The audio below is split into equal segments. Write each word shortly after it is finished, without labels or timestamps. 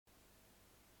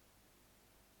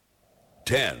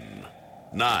10,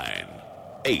 9,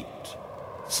 8,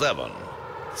 7,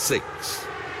 6,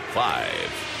 5,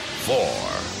 4,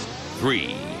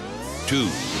 3, 2, 1,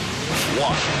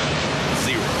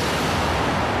 0.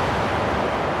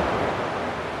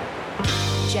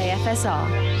 JFSR.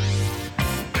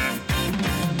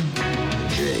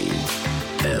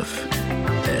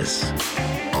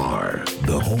 JFSR,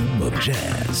 the home of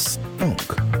jazz, funk,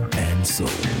 and soul.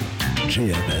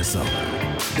 JFSR.co.uk.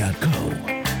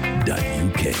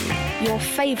 Your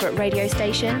favourite radio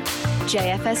station,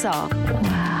 JFSR.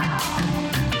 Wow.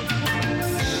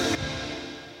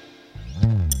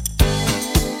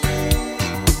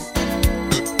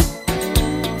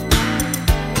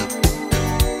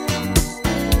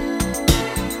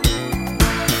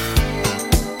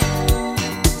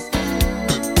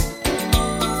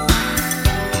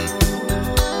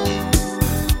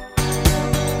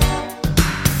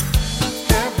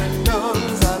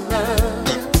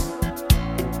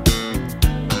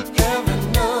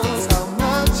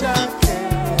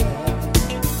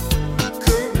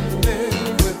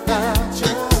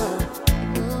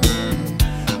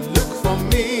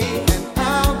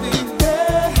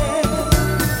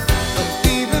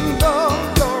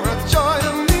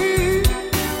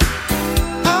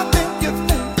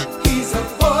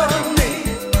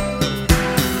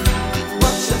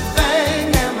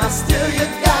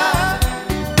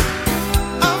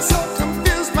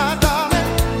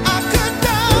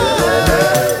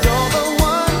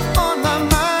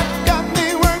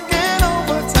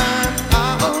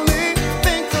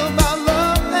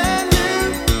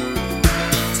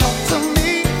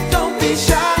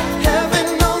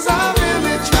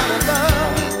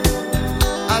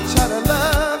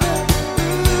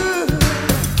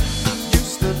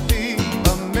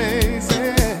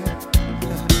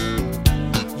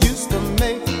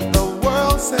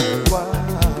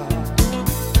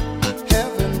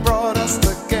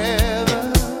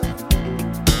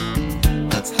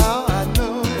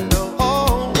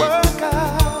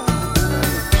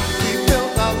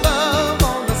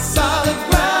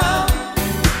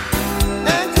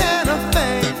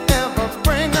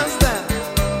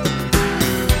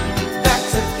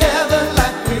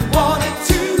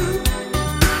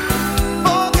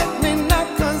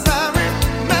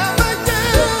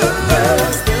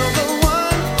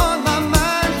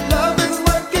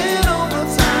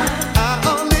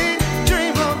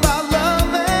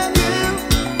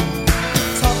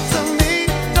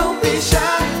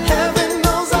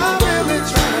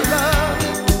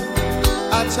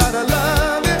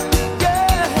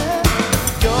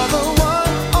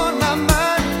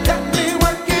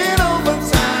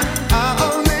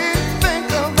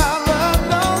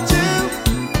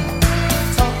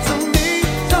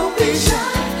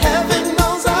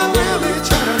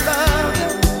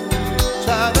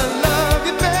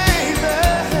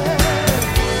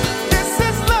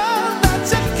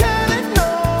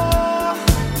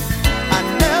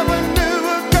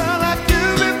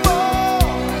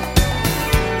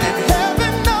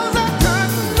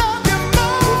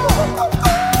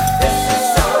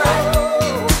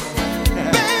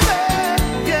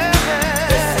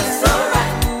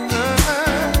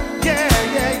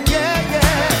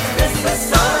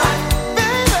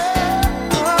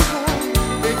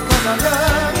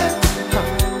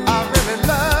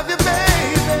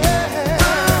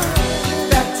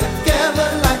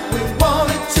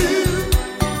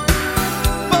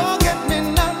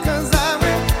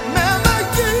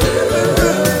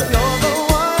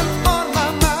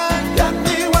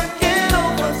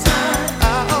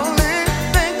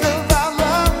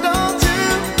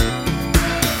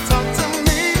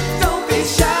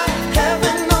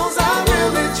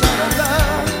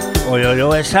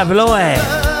 Let's have a look.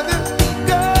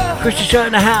 Christian Shirt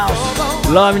in the house,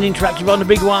 live and interactive on the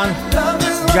big one.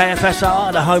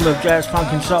 JFSR, the home of jazz,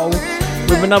 funk and soul,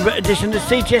 with another edition of the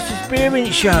CTS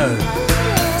Experience Show.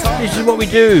 This is what we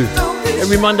do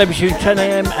every Monday between 10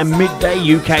 AM and midday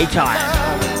UK time.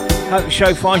 Hope the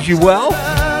show finds you well,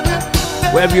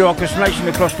 wherever you are across the nation,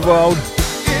 across the world,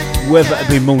 whether it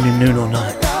be morning, noon or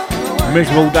night.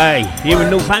 Miserable day here in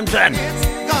Northampton.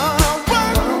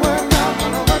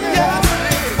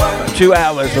 2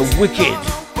 hours of wicked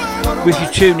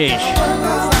tunage,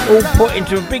 all put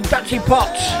into a big Dutchy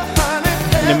pot,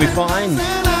 and then we find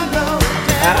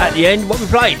out at the end what we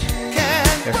played.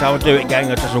 That's how I do it, gang.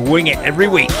 I just wing it every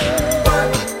week.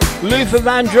 Luther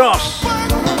Vandross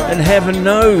and Heaven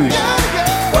Knows.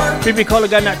 Phoebe Collar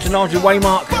going out to Nigel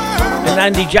Waymark and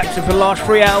Andy Jackson for the last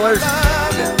 3 hours.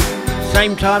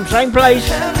 Same time, same place,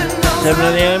 7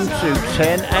 AM to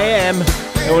 10 AM.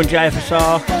 You're on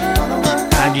JFSR.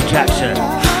 Andy Jackson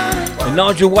and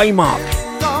Nigel Waymark.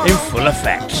 in full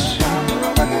effect.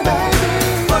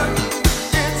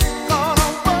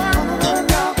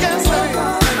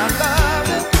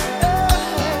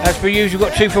 As per usual, we've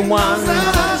got 2 from 1,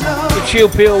 the chill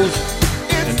pills,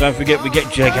 and don't forget we get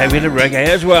JK with the reggae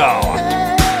as well.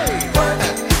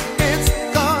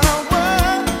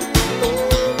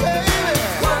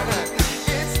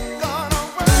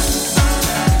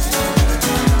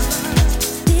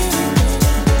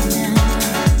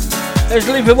 Let's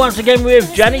leave it once again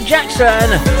with Janet Jackson.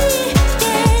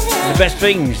 The best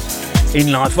things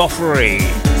in life are free.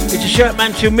 It's a shirt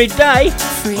man till midday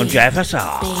on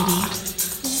JFSR.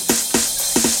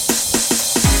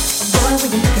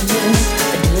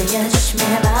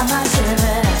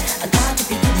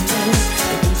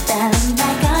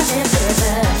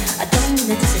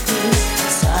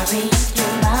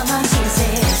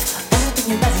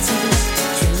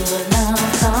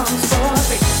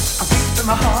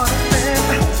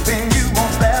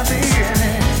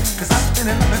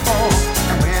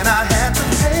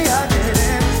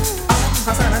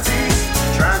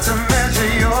 Trying to measure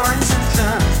your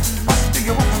intention. What do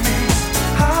you want from me?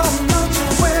 How much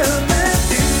will it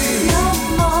be? No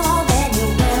more than you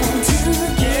want to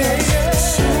give.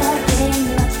 Sure thing,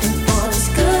 nothing for this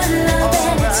good love,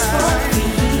 and it's for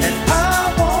free. And I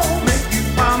won't make you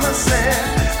promises.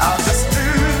 I'll just do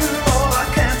all I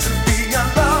can to be your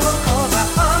lover, 'cause I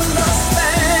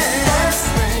understand best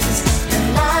things in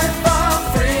life are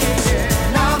free.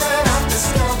 Now that I've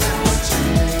discovered what you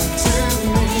mean to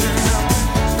me.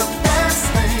 The best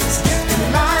things in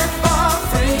life are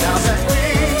free. Now that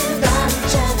we've got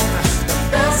each other, the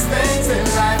best things in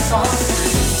life are free.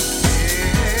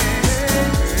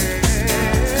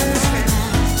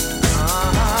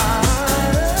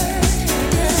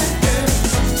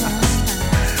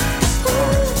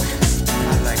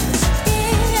 I like it.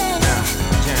 Now,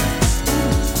 Jen.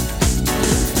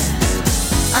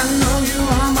 I know you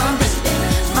are my baby,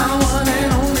 my one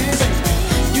and only baby.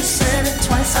 You said it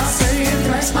twice, I'll say it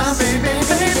thrice, my baby,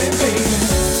 baby, baby.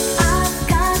 I've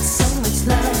got so much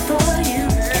love for you,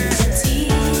 and it's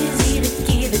easy to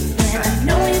give it when I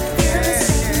know you feel the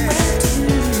same way too.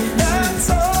 That's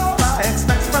all I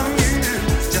expect from you.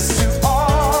 Just do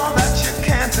all that you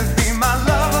can to be my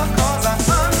lover, 'cause I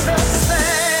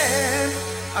understand.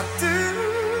 I do.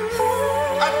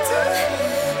 I do.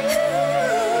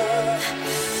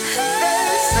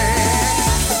 They say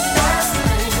the best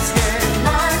things in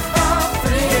life are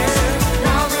free.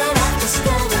 Now that I've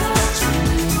discovered what you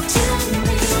mean to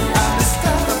me, I've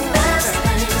discovered the best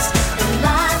things in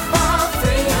life are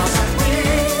free. Now that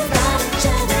we've got each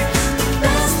other, the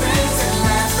best things in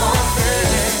life are free.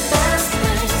 Best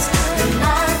things in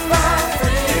life are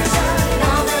free.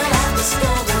 Now that I've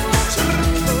discovered what you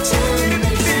mean to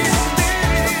me,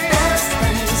 the best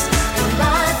things in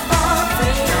life are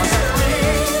free. Now that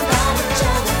we've got each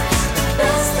other, the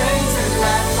best things in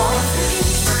life are free.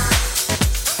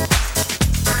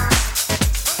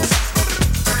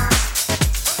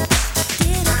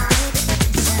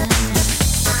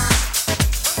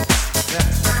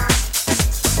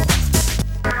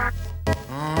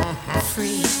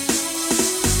 Free.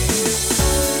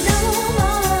 No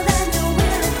more than you're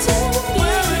willing to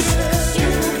give.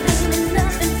 You've been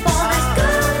nothing for this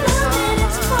good love, and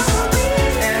it's for me.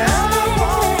 And I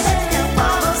won't make you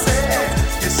promises.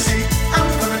 You see, I'm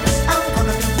gonna do,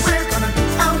 we're gonna do,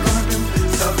 I'm gonna do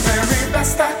the very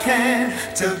best I can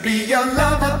to be your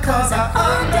lover, 'cause I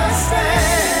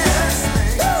understand.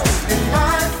 In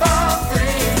life are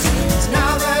free.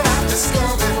 Now that I've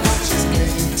discovered what you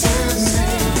mean to me.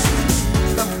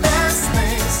 The best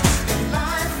things in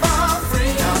life are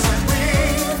free. Now that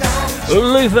we've got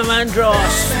Luther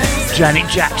Vandross, Janet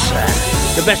Jackson.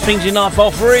 The best things in life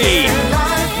are free.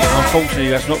 Unfortunately,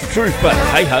 that's not the truth, but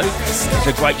hey ho, it's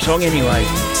a great song anyway.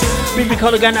 Big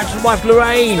Collar going out to the wife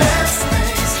Lorraine.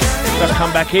 Just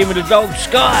come back here with the dog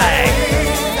Sky.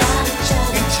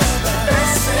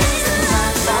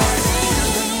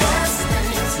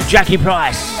 Jackie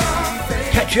Price,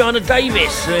 Catriona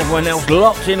Davis, and everyone else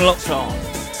locked in, locked on.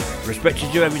 Respect you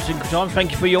do every single time.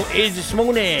 Thank you for your ears this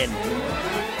morning.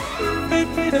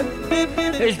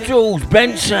 It's Jules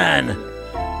Benson,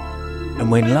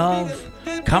 and when love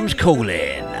comes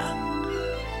calling.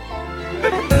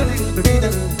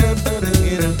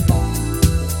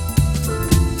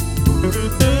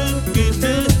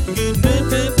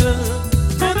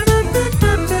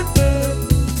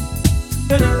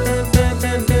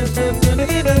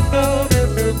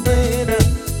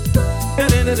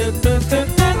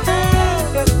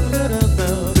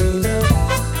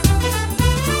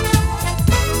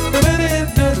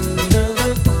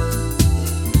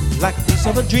 Like a piece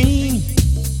of a dream,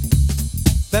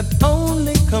 that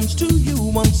only comes to you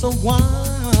once a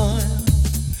while,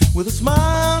 with a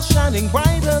smile shining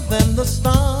brighter than the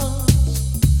stars,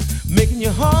 making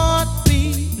your heart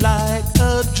beat like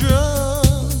a drum.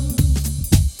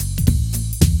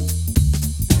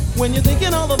 When you're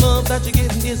thinking all the love that you're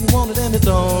getting isn't wanted and it's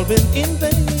all been in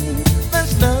vain,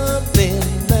 there's nothing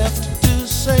left to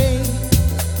say.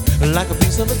 Like a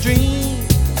piece of a dream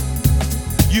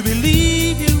you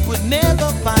believe you would never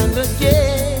find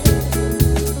again.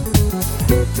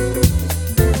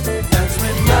 That's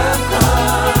when love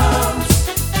comes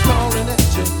calling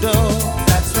at your door.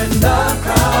 That's when love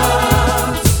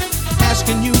comes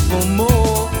asking you for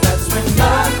more. That's when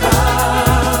love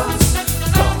comes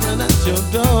calling at your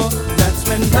door. That's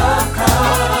when love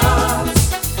comes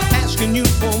asking you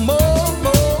for more,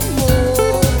 more,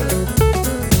 more.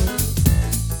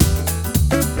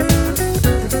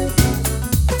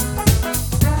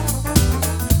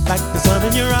 Like the sun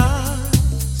in your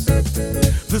eyes,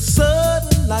 the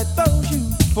sudden light throws you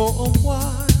for a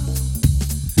while.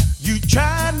 You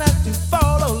try not to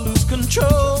fall or lose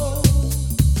control,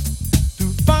 to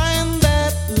find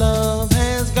that love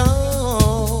has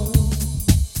gone.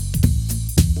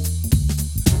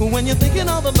 But when you're thinking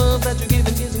all the love that you're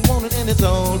giving isn't wanted and it's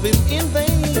all been in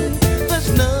vain, there's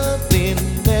nothing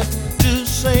left to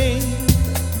say.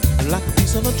 Like a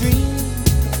piece of a dream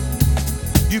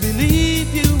you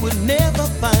believe you would never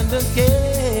find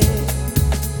again.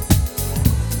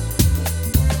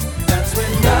 That's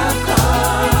when love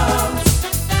comes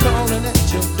calling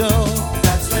at your door.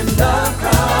 That's when love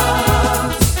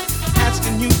comes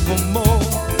asking you for more.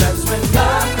 That's when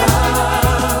love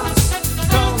comes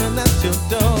calling at your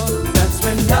door. That's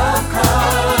when love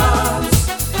comes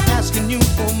asking you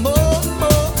for more,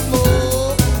 more,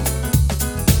 more.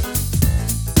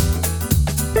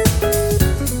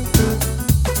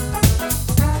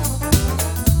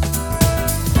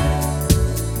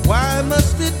 Why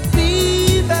must it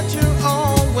be that you're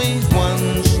always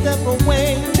one step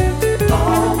away?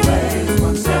 Always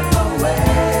one step away.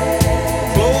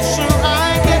 Closer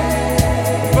I get,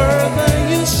 further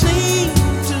you seem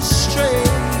to stray.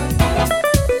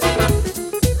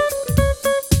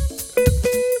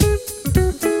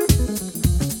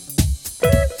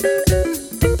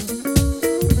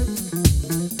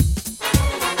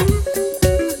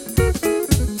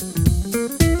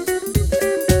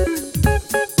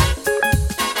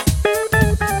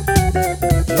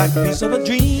 Like a piece of a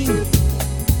dream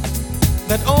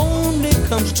that only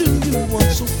comes to you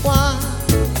once a while,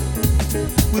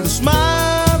 with a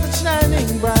smile that's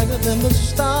shining brighter than the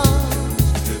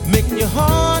stars, making your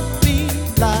heart beat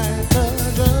like a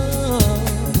drum.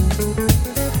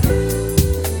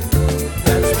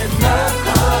 That's when love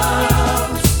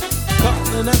comes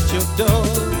calling at your door.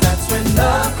 That's when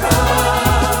love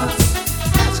comes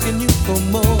asking you for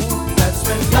more. That's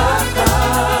when love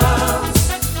comes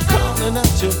calling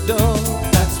at your door.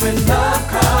 That's when love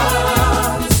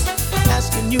comes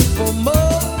asking you for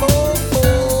more, more,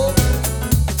 more.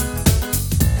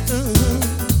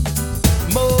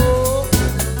 More.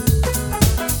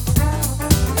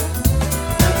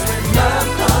 That's when love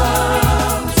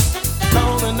comes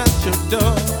calling at your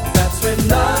door. That's when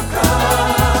love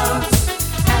comes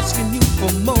asking you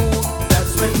for more.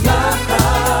 That's when love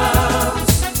comes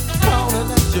calling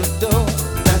at your door.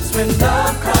 That's when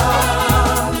love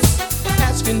comes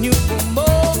asking you for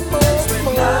more, more,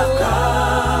 more. Love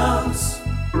comes.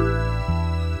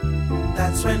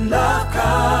 That's when love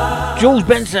comes. Jules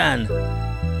Benson,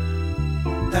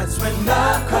 That's when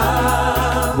love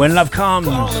comes. When Love Comes.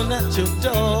 Calling at your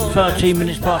door. 13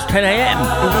 minutes past 10 a.m.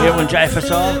 here on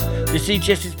JFSR, the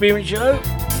CGS Experience Show.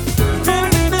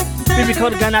 Big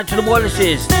record going out to the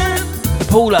Wallaces, the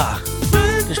Paula,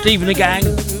 the Stephen and gang.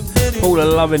 Paula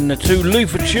loving the two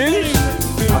Luther tunes.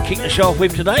 I'll kick the show off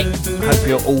with today. Hope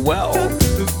you're all well.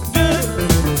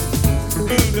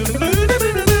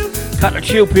 Cut the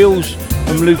chill pills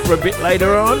from Luther a bit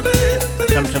later on.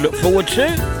 Something to look forward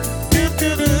to.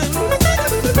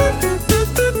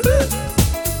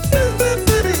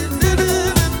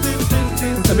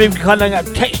 I've been calling up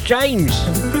Tex James,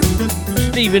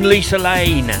 Stephen Lisa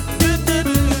Lane,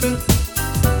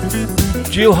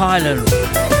 Jill Highland,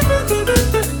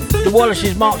 the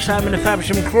Wallaces, Mark Sam and the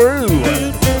Faversham crew,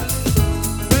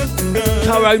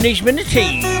 Taro Niche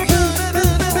Minities,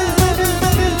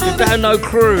 the Dono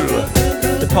crew,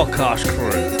 the podcast crew.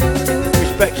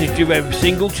 Respected you every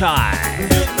single time.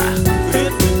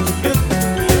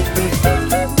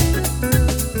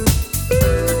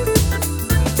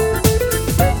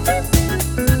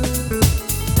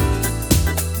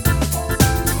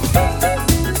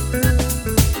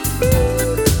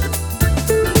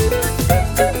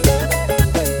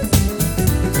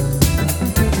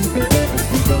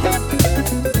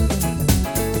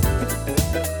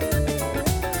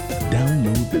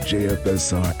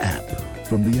 JFSR app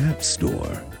from the App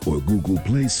Store or Google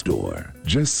Play Store.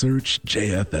 Just search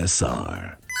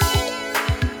JFSR.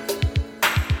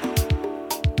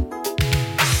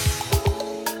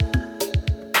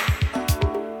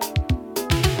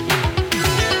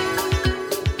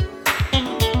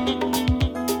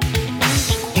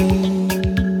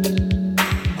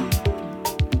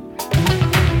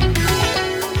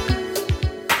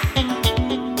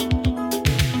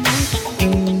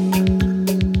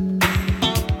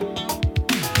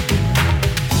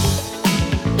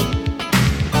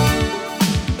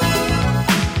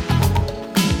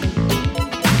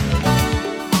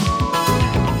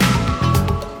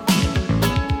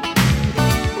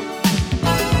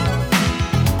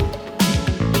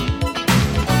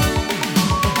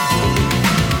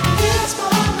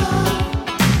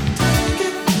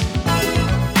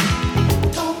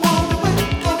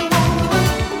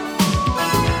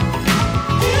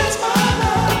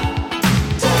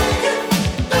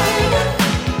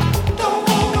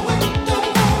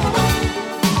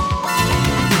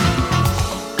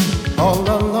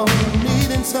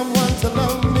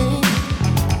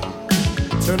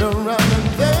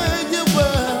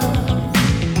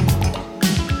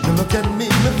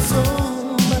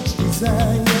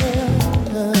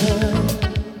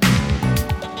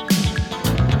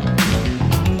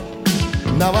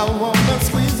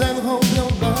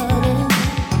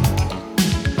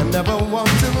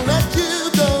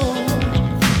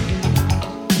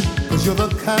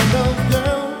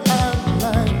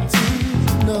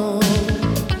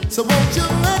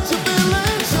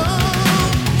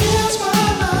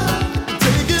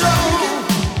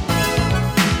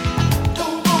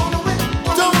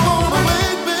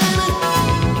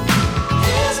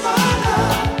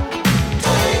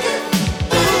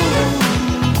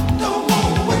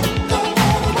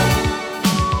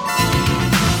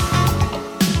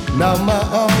 Now my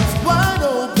arms wide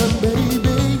open,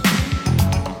 baby,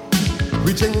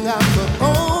 reaching out for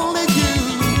only you.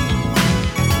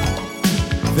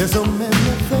 There's so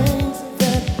many things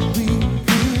that we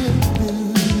could do.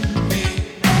 Me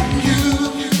and you.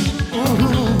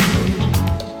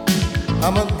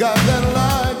 I'm a guy that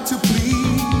like to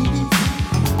please.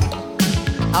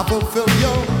 I fulfill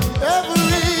your every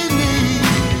need.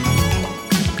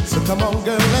 So come on,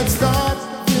 girl, let's start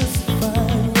this fire.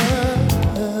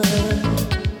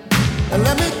 And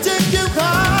let me take you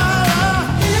higher.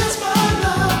 Here's my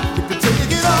love. You can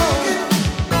take it on.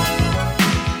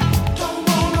 Don't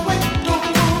wanna wait,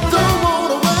 don't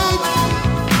wanna wait.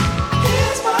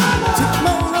 Here's my love. Take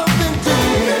my love and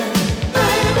take it,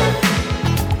 baby.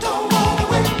 Don't wanna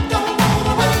wait, don't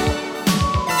wanna wait.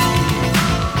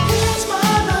 Here's my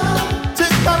love.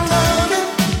 Take my love and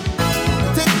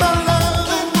take my love.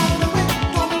 Don't wanna wait,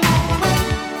 don't wanna wait.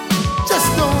 Just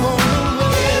don't wanna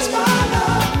wait. Here's my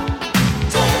love.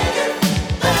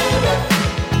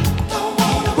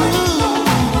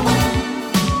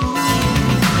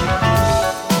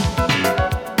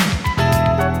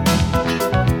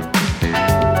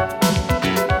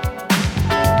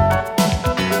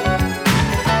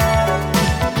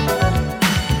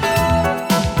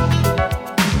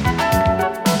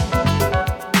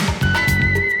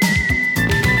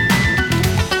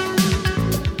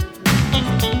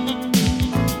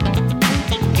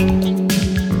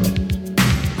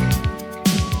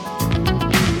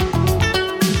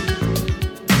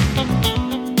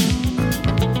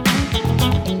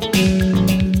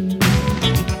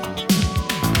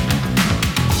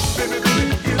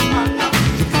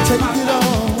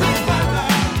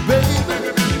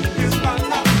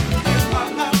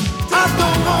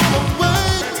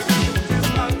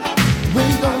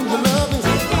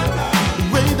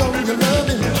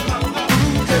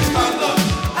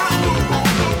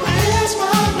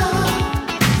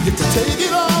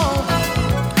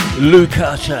 Lou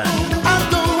Carter,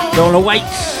 Donna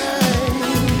Waits,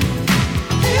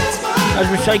 as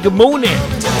we say good morning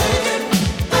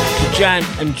to Jan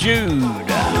and Jude.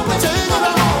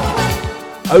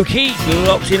 Okie,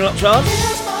 locked in, locked on.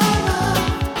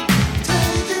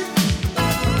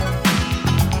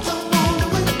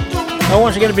 And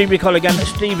once again a big call again to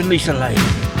Steve and Lisa Lane.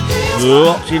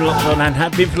 Locked in, locked on, and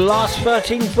have been for the last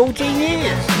 13, 14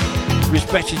 years.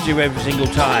 Respected you every single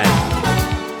time.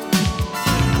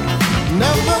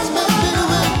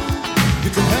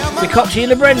 The Coxie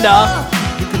and the Brenda,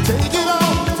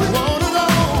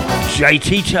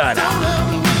 JT Turner.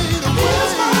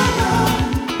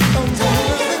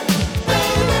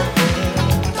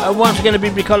 And once again a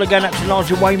big call again up to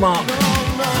Nigel Waymark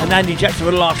and Andy Jackson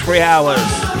for the last 3 hours.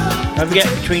 Don't forget,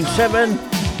 between 7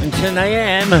 and 10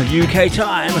 a.m. UK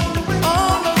time,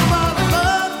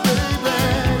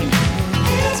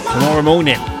 tomorrow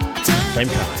morning, same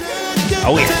time.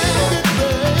 Oh yes.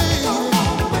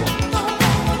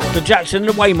 The Jackson and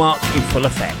the Waymark in full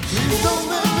effect.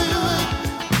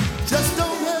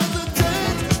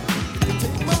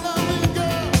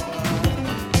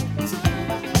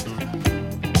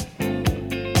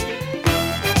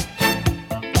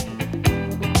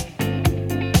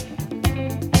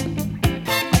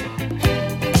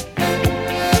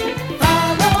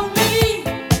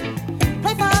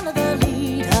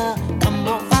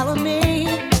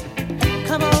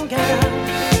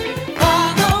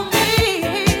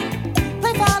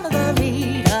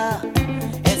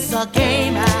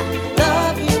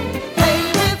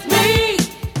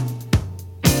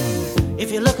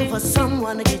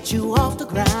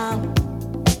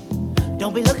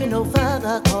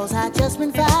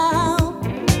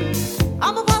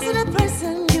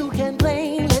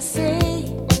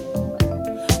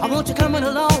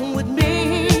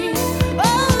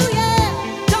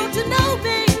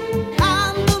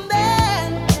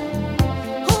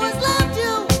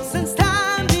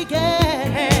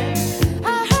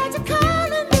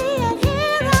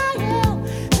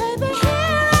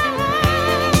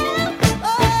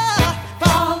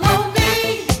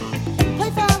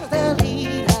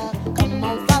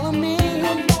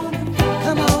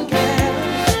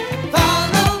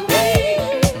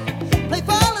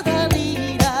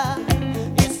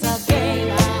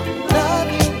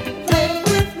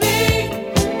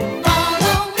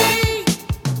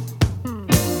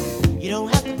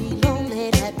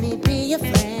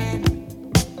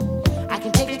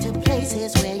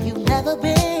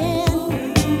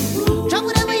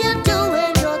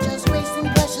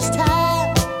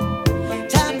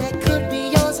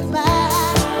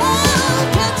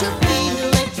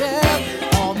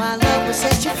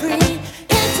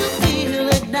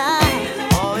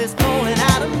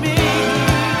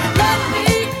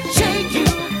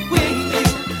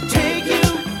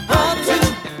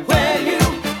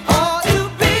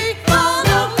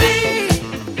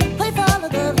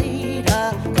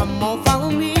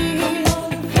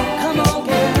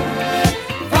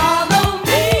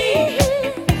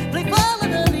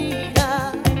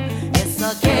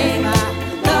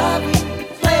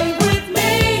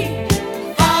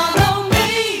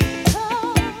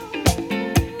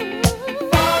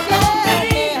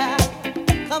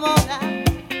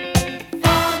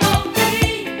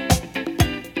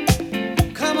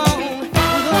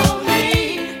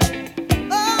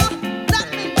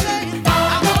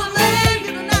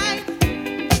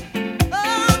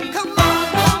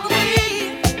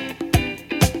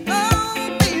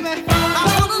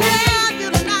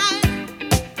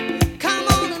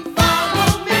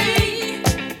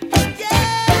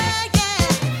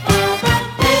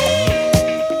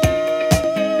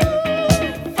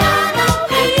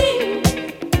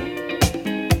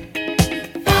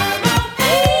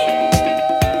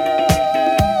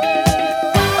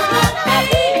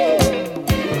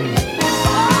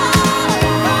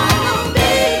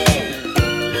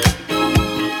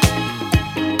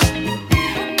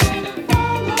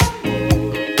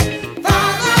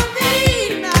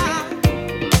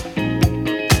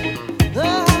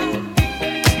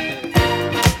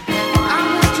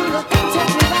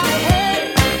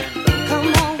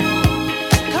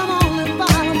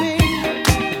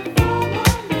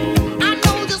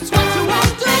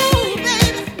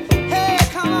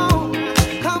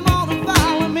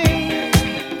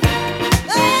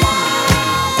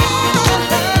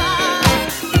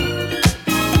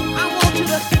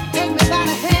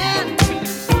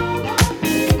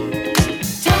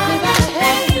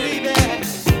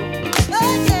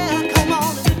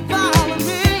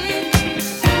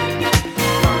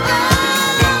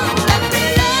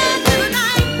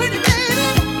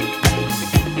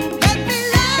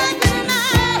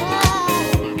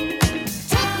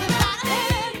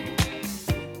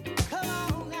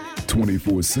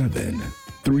 Seven,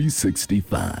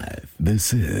 365.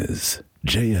 This is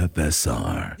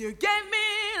JFSR. You gave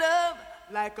me love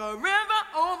like a river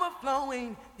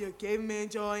overflowing. You gave me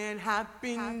joy and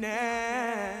happiness.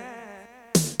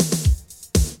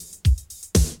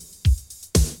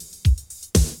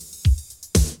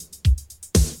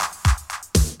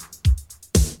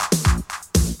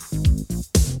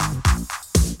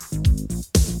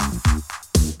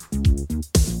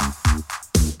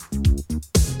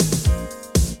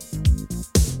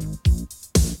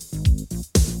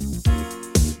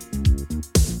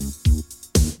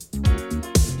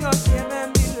 You're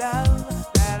giving me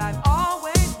love that I've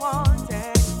always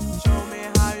wanted. Show me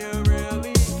how you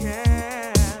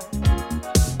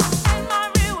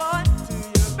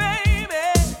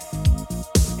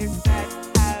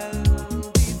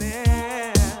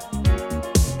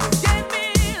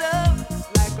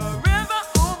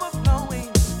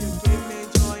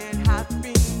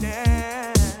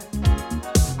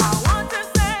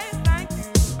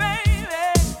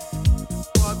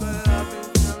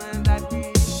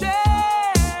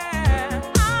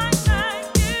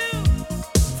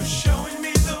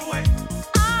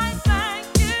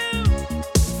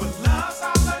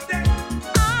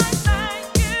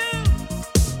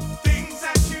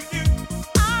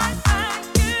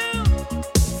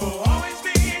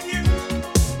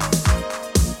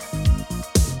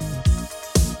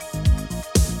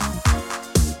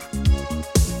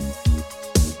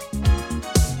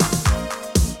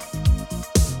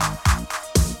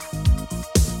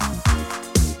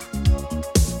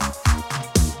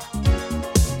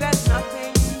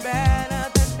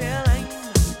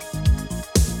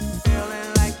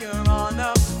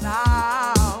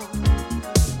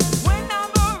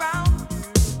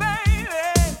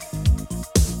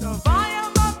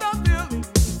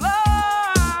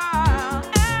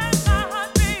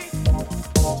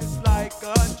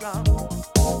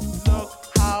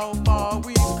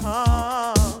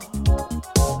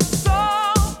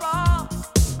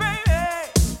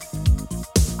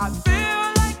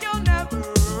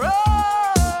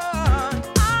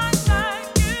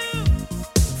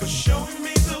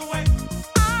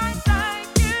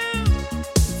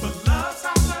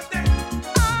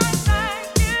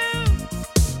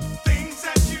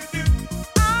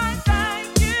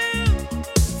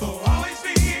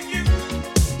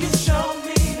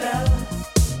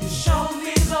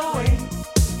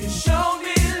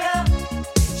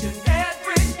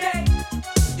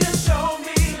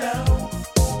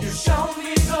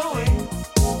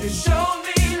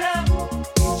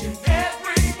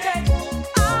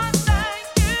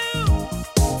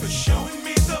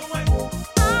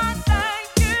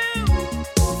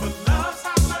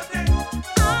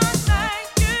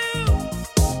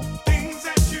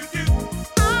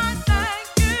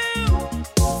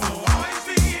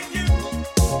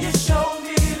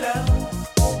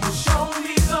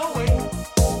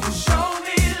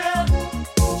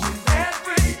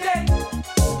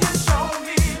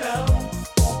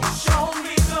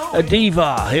A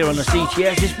diva here on the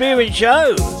CTS Experience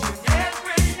Show.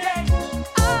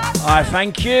 I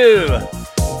thank you.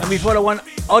 And before the one,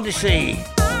 Odyssey.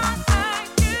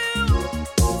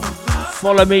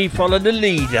 Follow me, follow the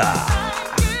leader.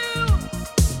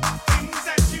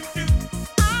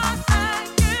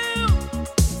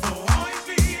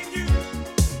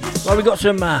 Well, we got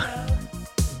some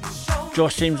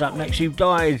Josh Sims up next, who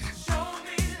died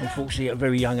unfortunately at a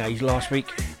very young age last week.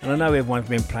 And I know everyone's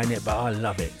been playing it, but I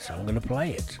love it, so I'm going to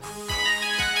play it.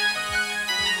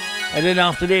 And then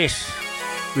after this,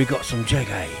 we got some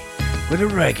Jaggy with a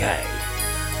reggae.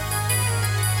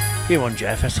 Here on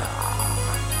JFSR.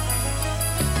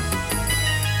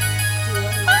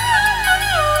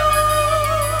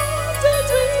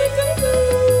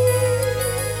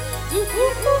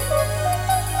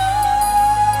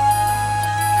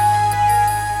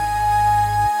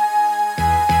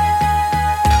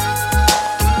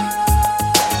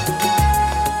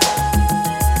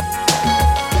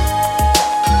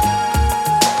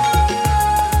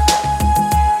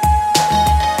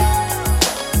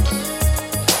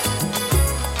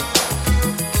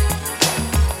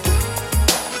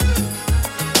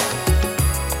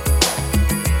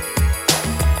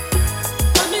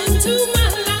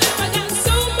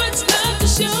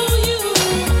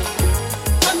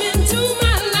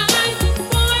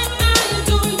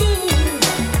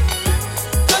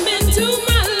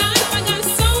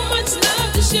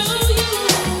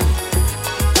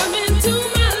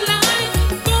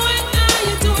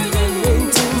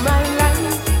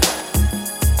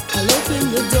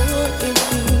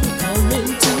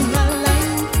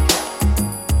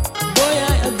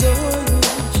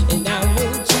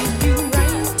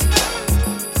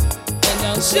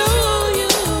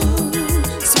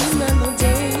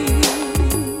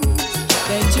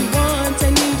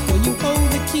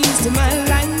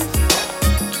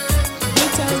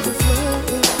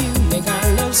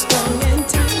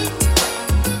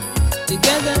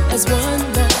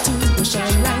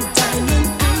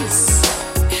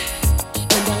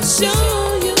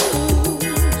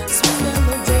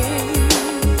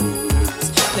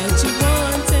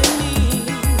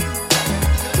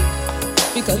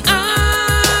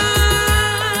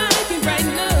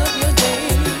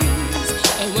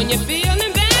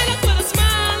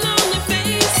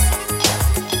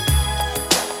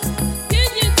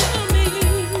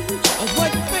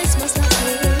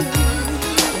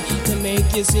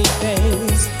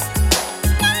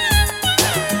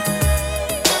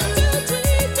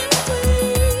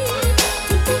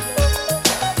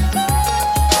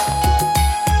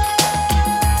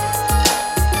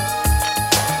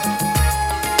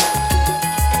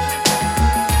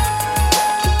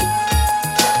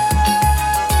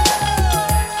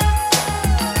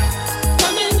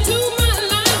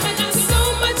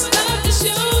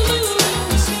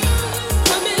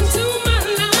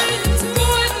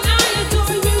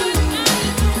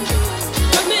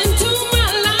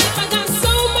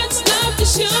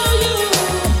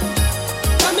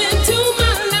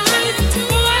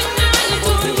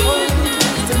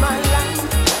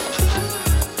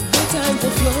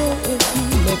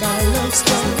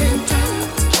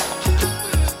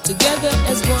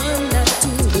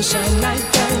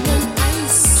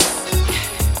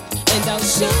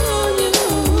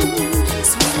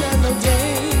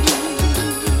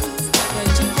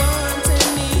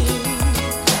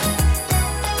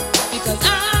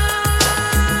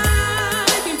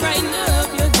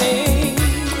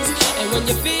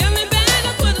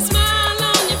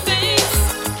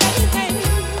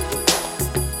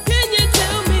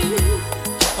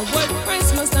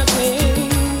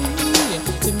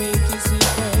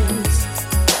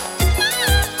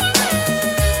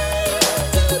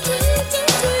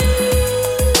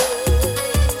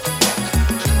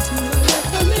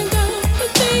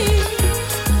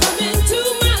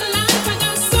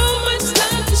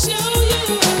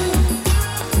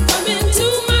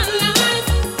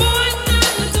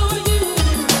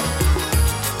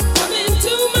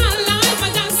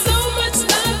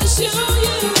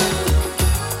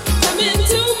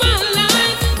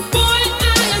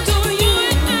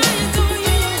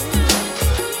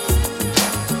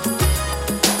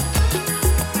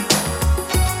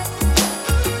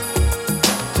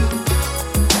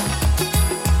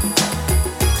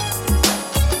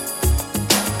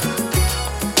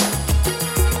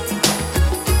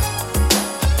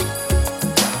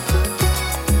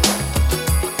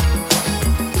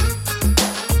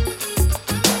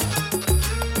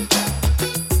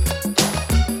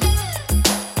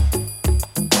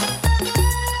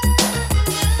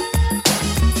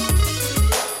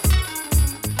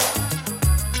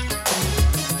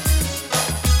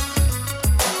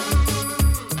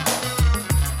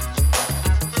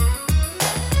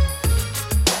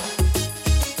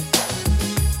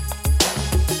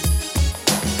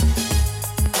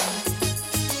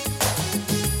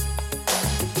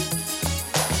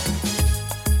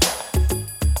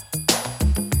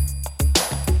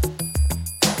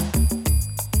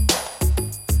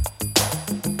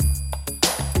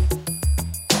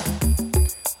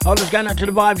 Hollers going out to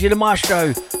the vibes of the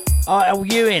maestro, R.L.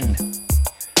 Ewing,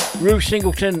 Ruth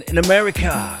Singleton in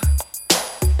America.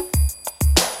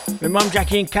 My mum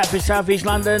Jackie in Catford, South East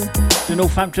London, the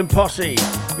Northampton posse.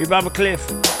 My brother Cliff,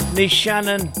 niece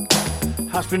Shannon,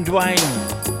 husband Dwayne,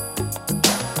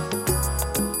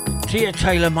 Tia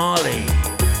Taylor Marley.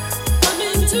 Come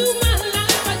into my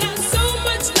life, I got so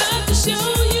much love to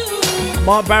show you.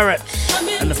 Mark Barrett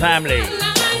and the family.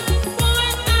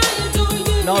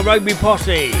 Nairobi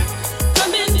posse.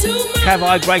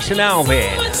 Cavi, Grace and Alvin.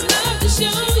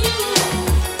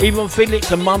 Even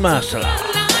Felix and Mum Ursula.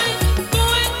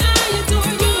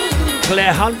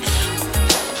 Claire Hunt,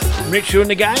 Richard and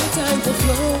the gang.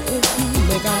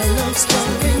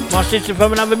 My sister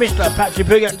from another mister, Patsy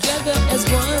Piggott.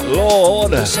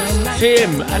 Lord,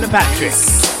 Tim and the Patrick.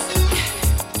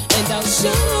 And I'll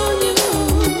show you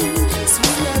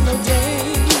sweet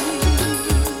melodies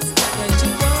that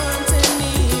you want and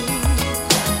need.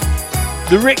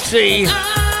 The Rixie, I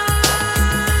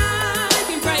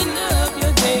can brighten up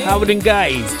your day. Howard and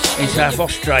Gay in South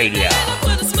Australia.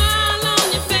 Put a smile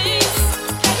on your face.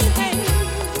 Hey, hey.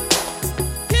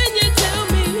 Can you tell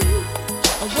me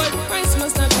what price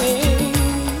must I pay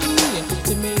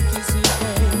to make you see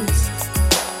things?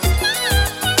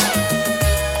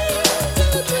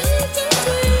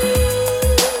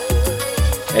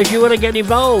 If you want to get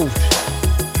involved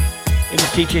in the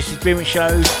CTS Experience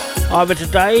shows, either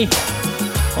today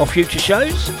or future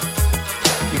shows,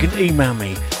 you can email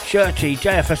me,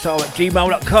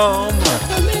 shirtyjfsr@gmail.com,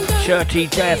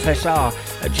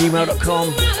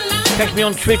 shirtyjfsr@gmail.com. Catch me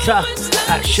on Twitter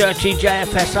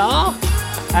 @shirtyjfsr,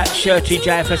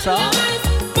 @shirtyjfsr.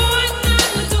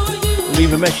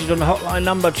 Leave a message on the hotline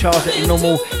number, charged at the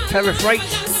normal tariff rate,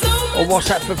 or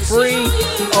WhatsApp for free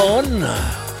on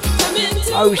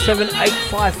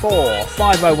 07854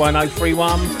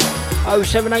 501031,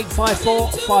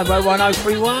 07854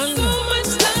 501031.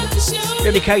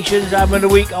 Dedications, album of the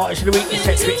week, artist of the week,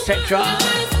 etc, etc.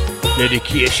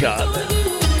 Dedication.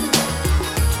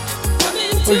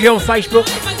 Or if you're on Facebook,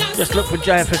 just look for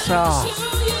JFSR.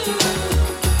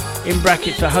 In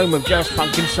brackets, the home of jazz,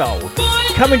 funk and soul.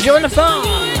 Come and join the fun.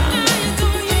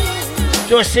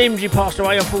 Joyce Sims, who passed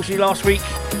away unfortunately last week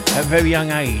at a very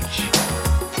young age.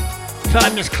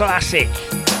 Timeless classic,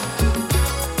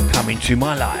 Come Into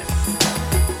My Life.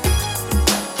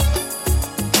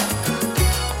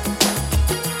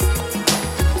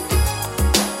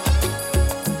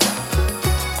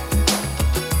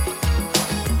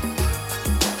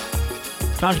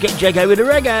 Time to get jiggy with the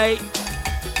reggae.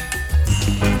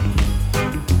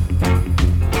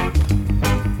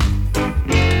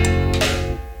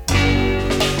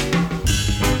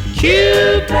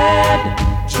 Cupid,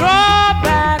 draw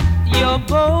back your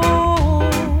bow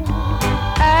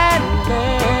and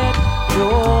let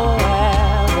your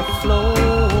arrow flow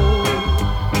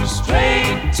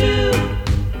straight to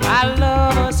my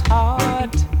lover's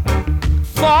heart.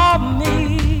 For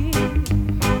me,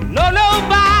 no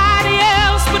nobody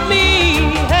else but me.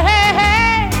 Hey, hey,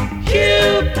 hey.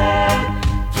 Cupid,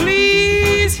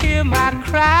 please hear my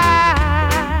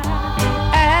cry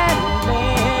and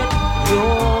let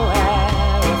your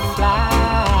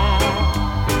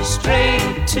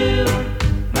to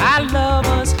my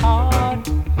lover's heart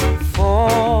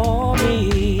for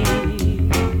me.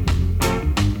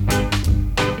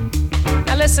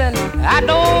 Now listen, I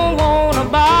don't wanna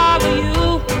bother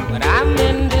you, but I'm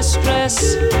in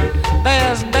distress.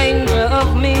 There's danger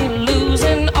of me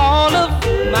losing all of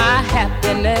my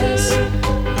happiness.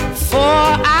 For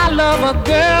I love a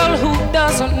girl who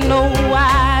doesn't know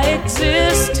I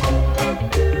exist.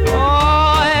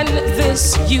 Oh, and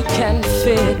this you can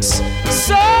fix.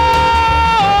 So,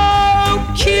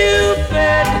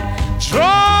 Cupid,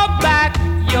 draw back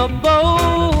your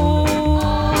bow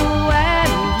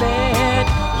and let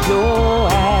your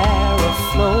arrow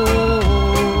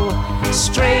flow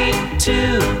straight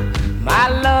to my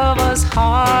lover's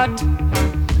heart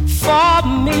for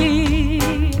me.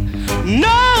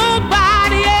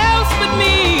 Nobody else but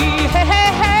me. Hey,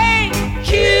 hey, hey,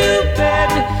 Cupid,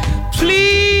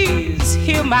 please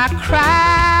hear my cry.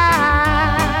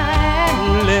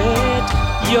 Let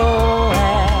your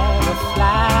arrow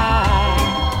fly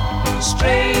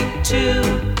straight to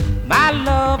my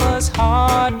lover's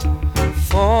heart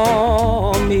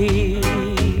for me.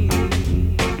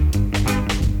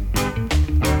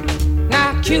 Now,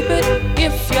 Cupid,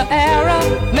 if your arrow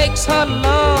makes her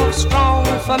love strong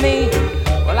for me,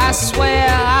 well, I swear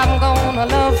I'm gonna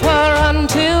love her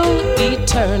until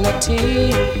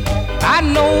eternity. I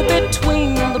know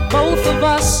between the both of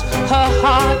us, her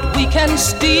heart we can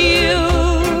steal.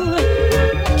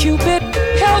 Cupid,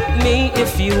 help help me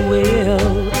if you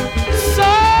will.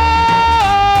 So,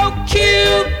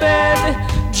 Cupid,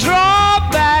 draw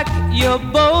back your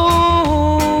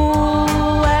bow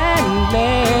and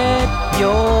let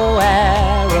your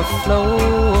arrow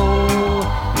flow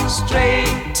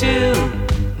straight to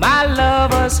my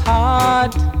lover's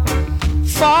heart.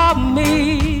 For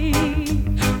me,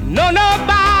 no,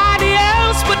 nobody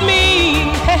else but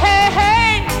me. Hey, hey,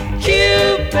 hey,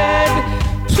 Cupid,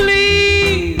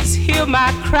 please hear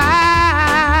my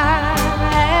cry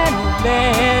and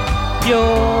let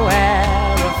your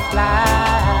arrow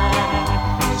fly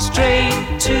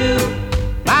straight to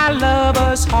my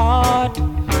lover's heart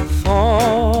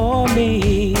for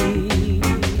me.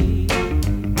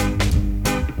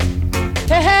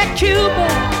 Hey, hey,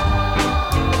 Cupid,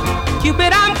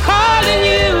 Cupid, I'm calling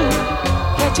you.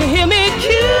 Can't you hear me,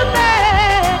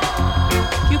 Cupid?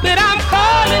 Cupid, I'm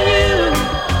calling you.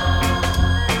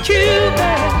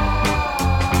 Cupid,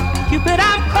 Cupid,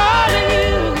 I'm calling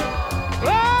you.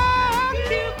 Oh,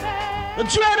 Cupid. The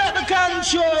dread of the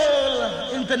control,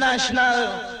 international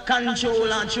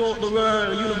control and throughout the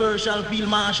world. Universal field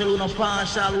marshal, who no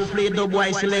partial, who play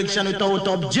dubwise selection without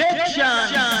objection.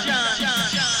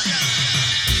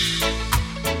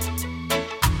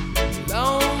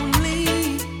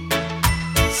 Lonely,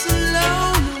 so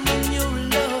lonely when you're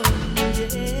alone,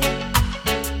 yeah.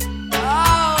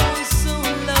 Oh, so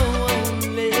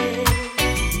lonely.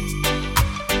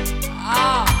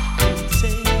 I can't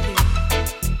take it.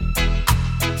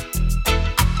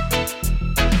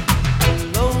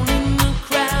 Alone in the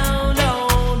crowd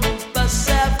on the bus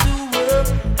after work,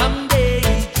 I'm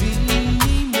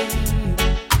daydreaming.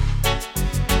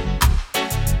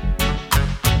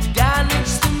 Guy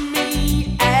next to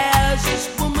me as this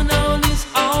woman on his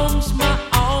arms, my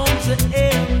arms are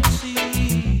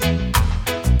empty.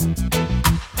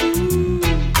 Ooh,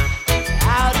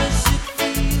 how does it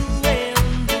feel when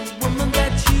the woman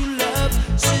that you love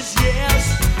says yes,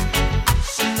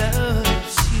 she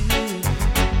loves you?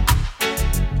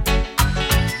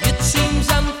 It seems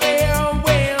unfair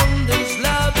when there's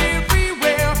love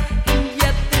everywhere, and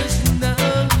yet there's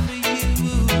none for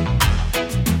you.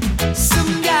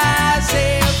 Some guys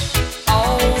have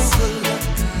all the luck.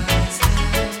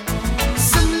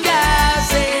 Some guys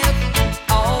have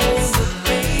all the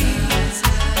pain.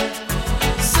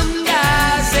 Some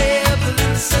guys have a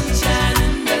little sunshine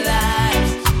in their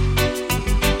lives.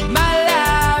 My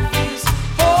life is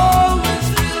always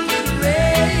filled with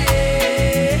rain.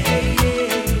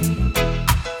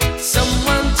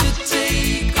 Someone to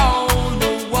take on a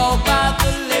walk by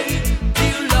the lake.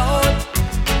 Dear Lord,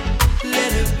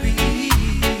 let it be.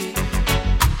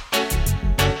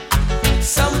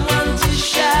 Someone to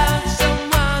shout,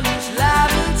 someone who's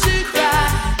liable to cry.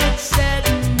 It's sad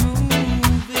in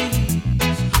movies.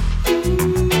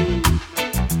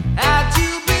 How'd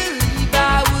you believe I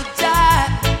would die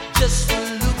just for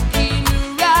looking in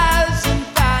your eyes and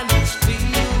find it's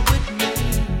filled with me?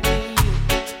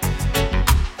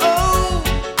 Oh,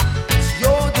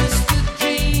 you're just a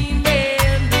dream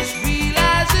and as real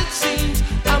as it seems,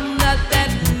 I'm not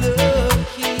that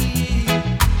lucky.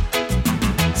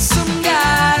 Some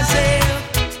guys have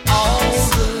all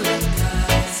the luck.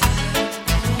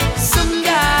 Some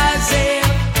guys have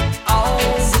all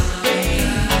the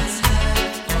pain.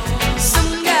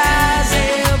 Some guys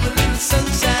have a little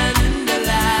sunshine in their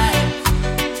life.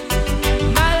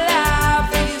 My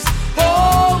life is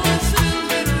always filled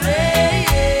with rain.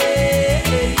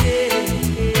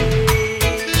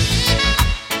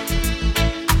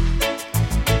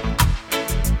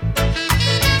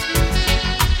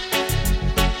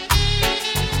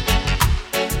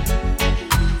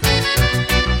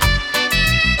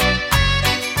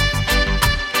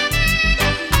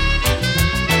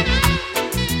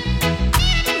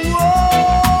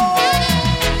 Whoa,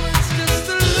 it's just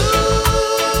a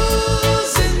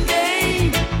losing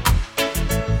game.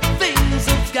 Things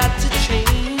have got to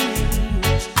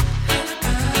change.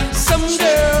 Some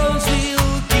girls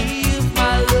will give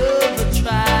my love a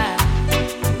try.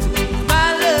 My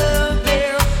love,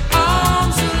 their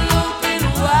arms will open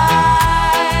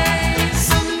wide.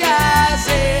 Some guys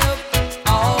have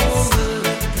all the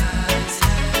luck.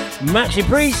 Maxi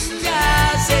Priest,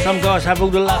 some guys have all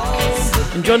the luck.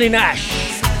 And Johnny Nash,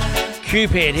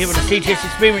 Cupid, here on the CTS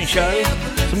Experience Show.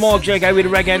 Some more Jago with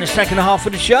the reggae in the second half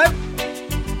of the show.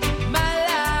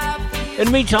 In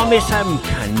the meantime, here's some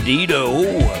Candido.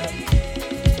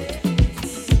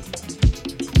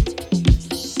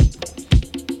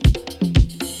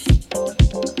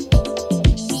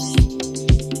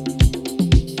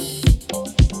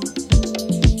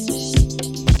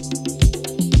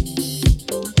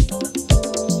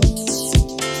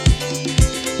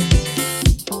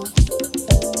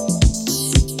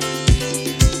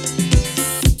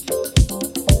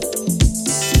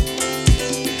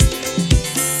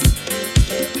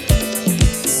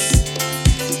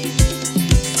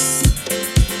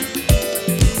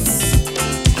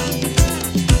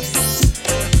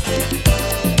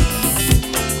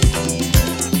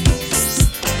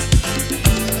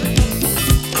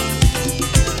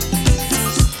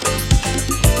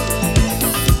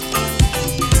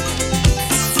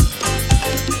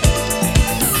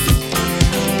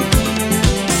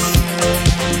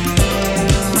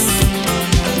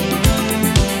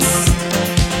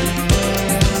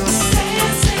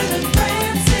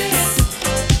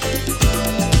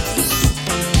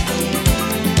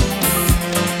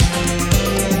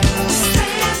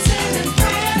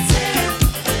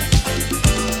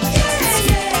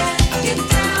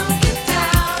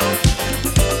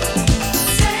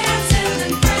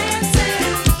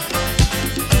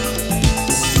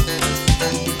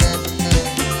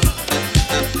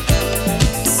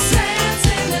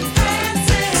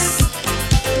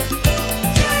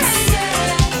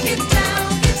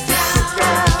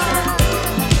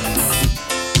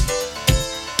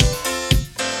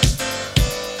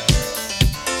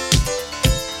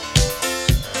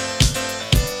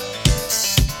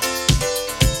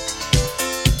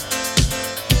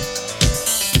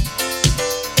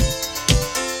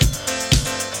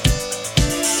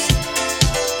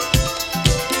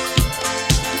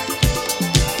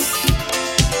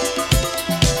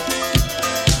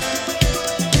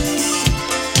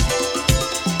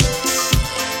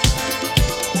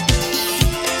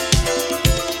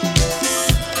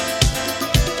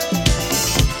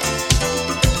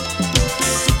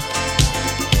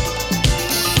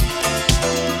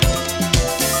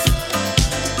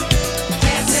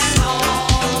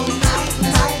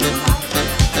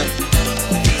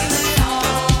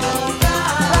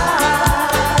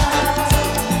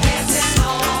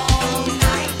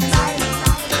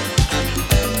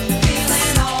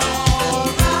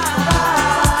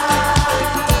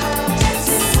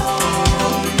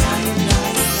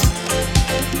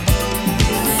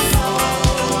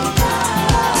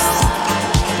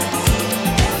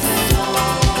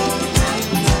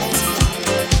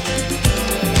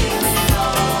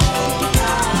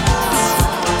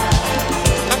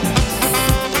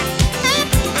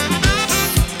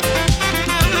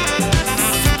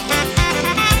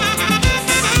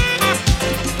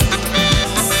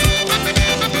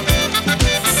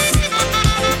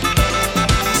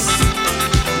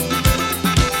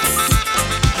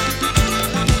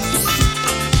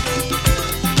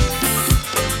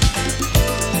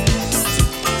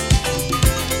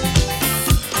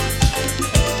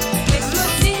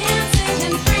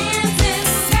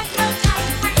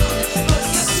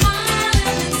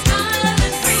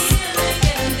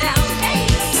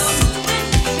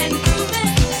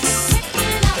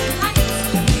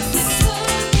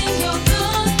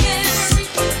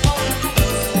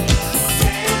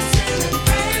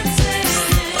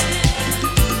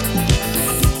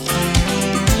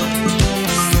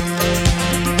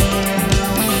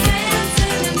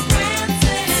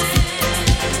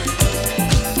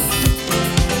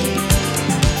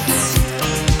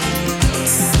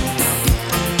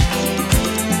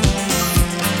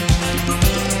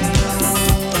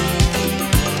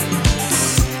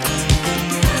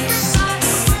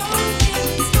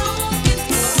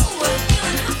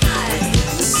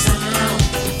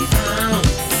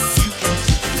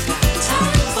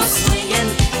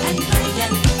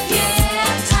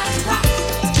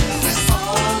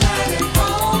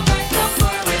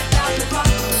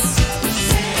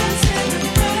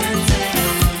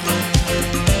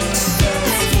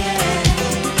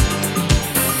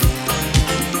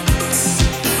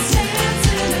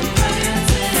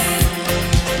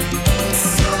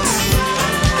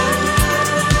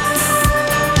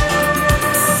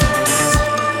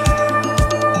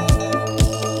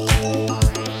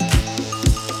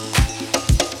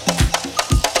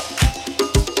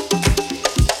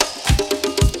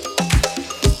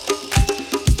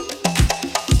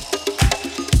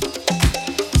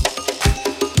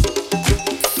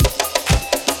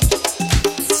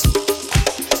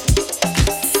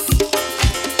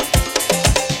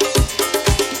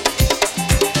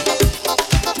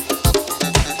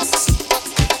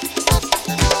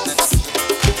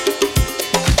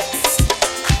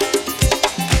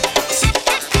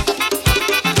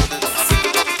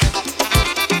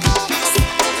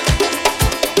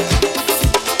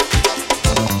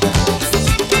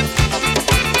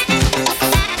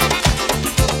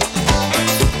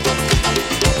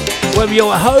 Whether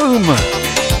you're at home,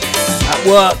 at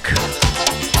work,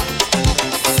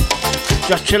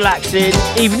 just chillaxing,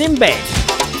 even in bed.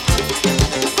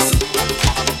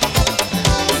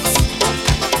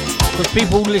 Because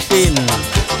people listen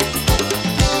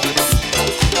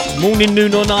morning,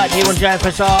 noon or night here on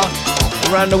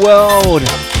JFSR, around the world,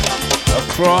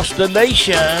 across the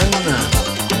nation.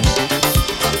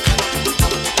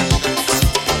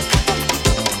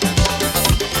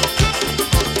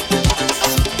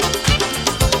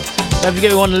 Don't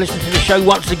forget we want to listen to the show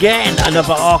once again.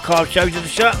 Another archive shows of the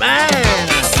shirt, man.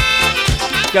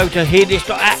 Go to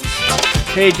hearthis.at,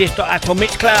 hearthis.at on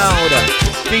Mixcloud.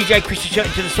 DJ Christian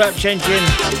Church to the search engine.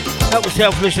 Help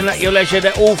yourself, listen at your leisure.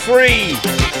 They're all free.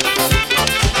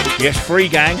 Yes, free,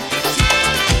 gang.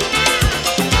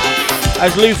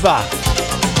 As Luther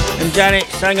and Janet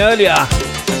sang earlier,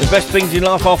 the best things in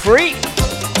life are free.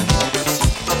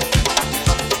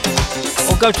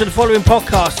 Or go to the following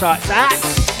podcast sites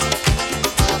at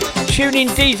TuneIn,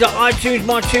 Deezer, iTunes,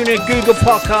 MyTuner, Google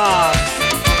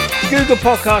Podcasts. Google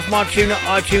Podcasts, MyTuner,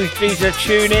 iTunes, Deezer,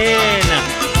 TuneIn.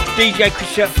 DJ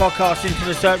Chris Shirt Podcast into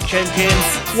the search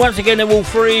engine. Once again, they're all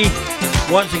free.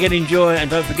 Once again, enjoy, and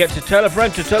don't forget to tell a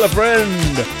friend to tell a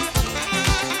friend.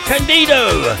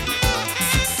 Candido,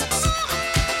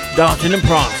 dancing and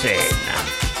prancing.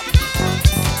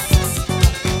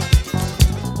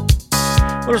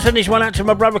 I want to send this one out to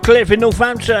my brother Cliff in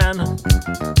Northampton.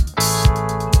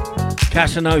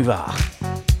 Casanova.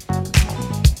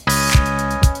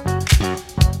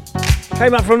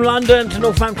 Came up from London to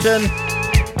Northampton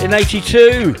in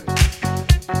 '82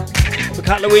 for a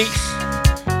couple of weeks.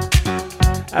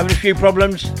 Having a few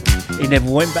problems. He never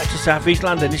went back to South East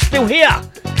London. He's still here.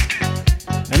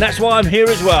 And that's why I'm here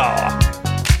as well.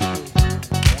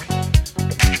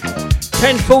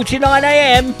 10:49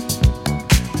 AM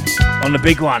on the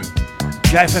big one.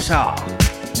 JFSR.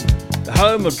 The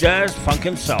home of jazz, funk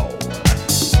and soul.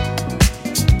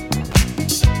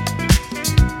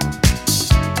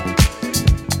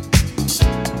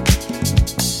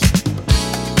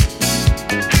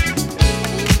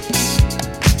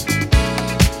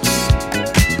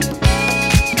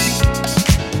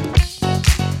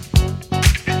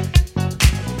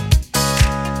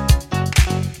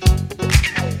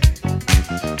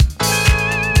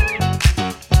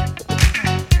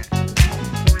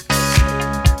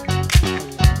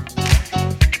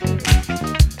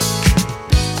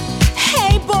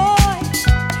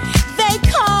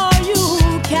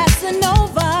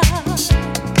 Casanova,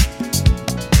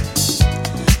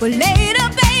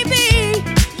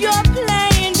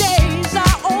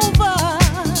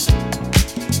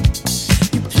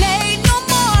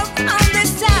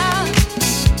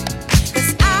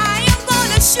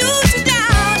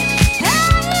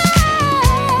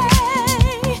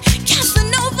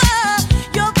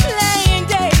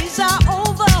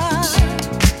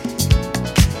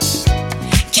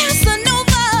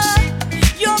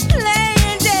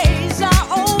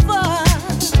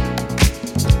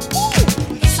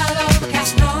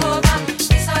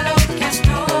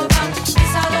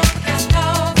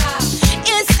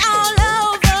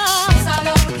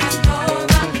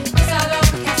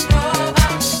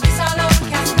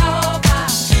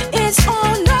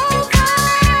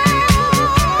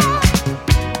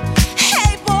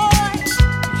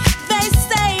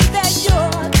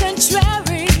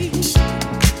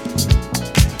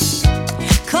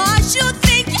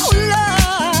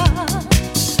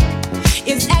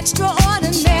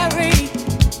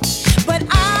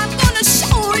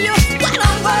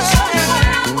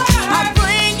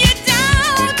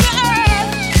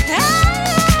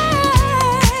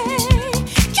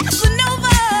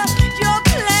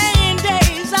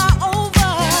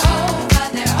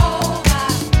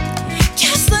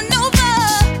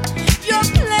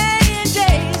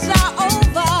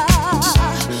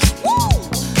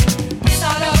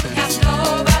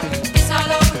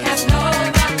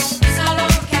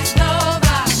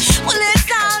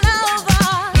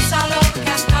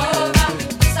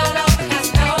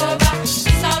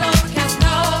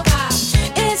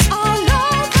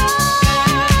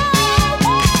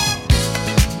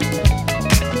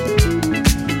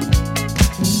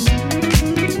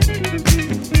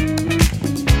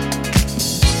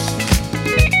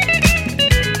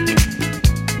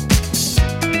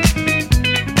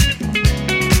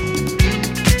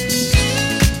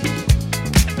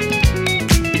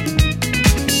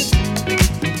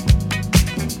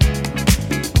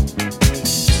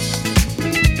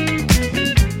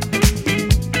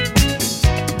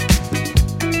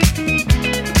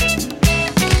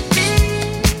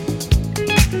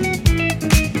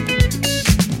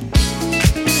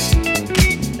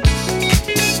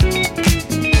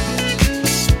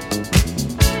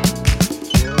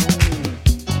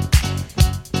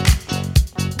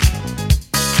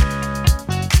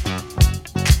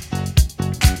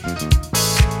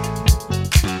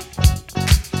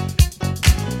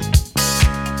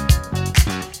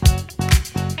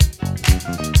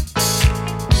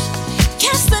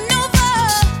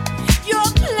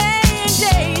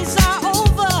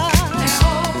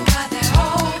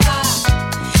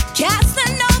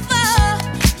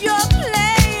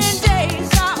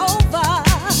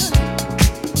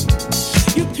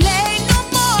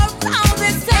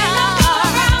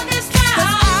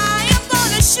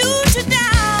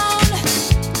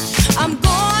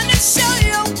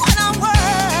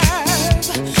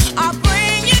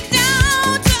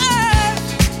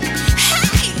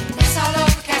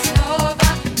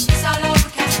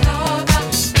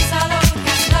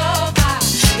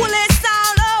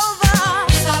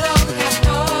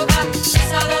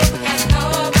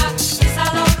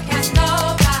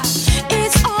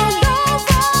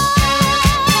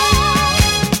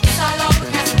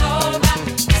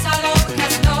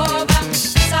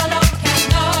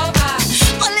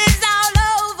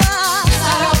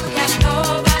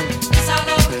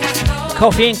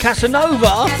 Coffee and Casanova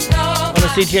on the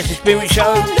CTS Experience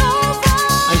Show.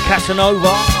 And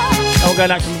Casanova, I'm going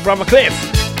out to my brother Cliff.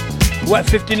 Wet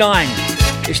 59.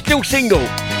 It's still single.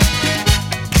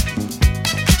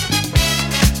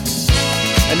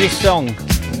 And this song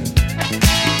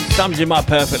sums him up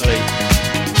perfectly.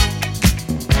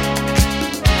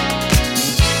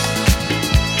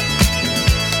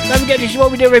 Don't forget, this is what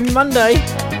we do every Monday,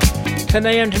 10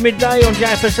 AM to midday on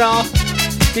JFSR.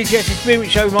 CTS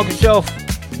Experience Show with myself,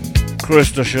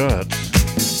 Chris the Shirts.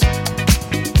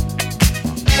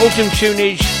 Autumn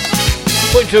tunage,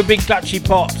 put into a big Dutchy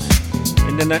pot,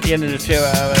 and then at the end of the 2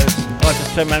 hours, I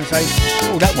just turn around and say,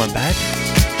 oh, that wasn't bad.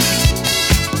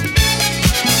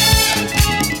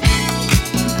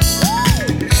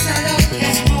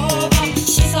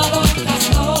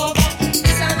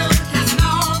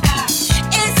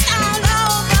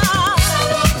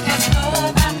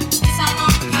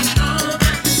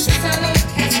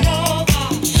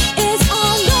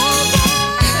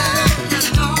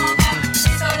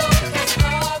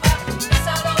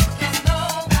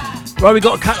 Right, we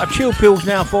got a couple of chill pills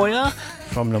now for you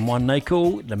from the one they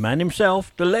call the man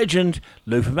himself, the legend,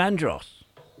 Luther Vandross.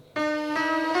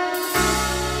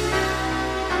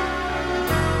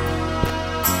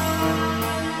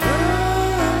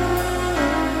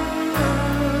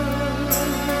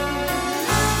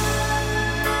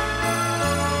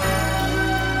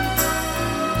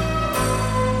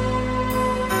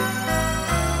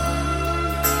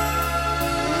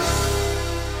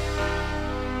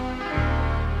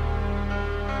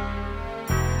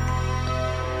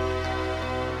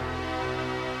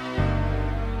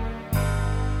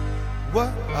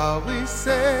 What are we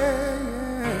saying?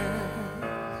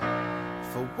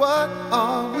 For what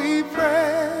are we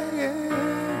praying?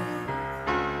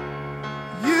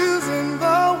 Using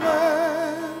the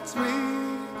words we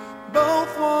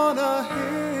both wanna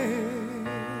hear.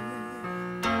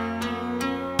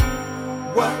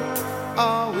 What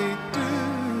are we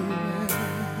doing?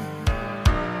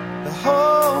 The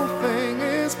whole thing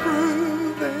is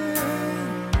proving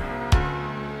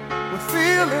we're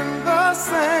feeling the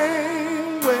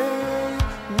same way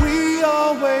we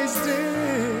always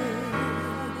did.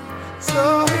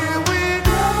 So here we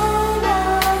go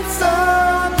once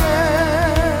again.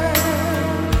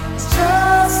 It's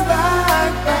just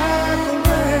like back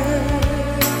when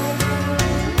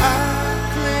I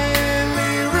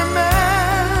clearly remember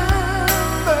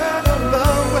the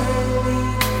way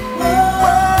we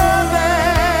were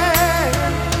then.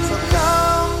 So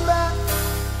come back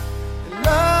and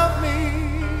love me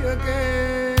again.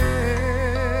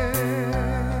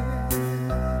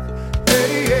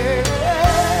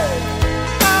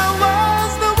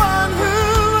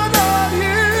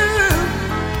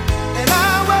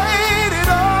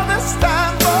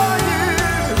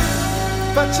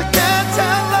 But you can't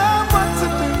tell them what to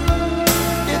do.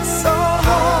 It's so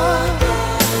hard,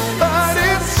 but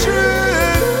it's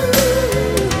true.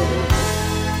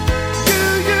 You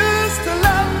used to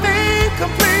love me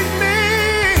completely,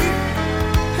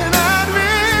 and I'd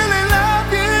really love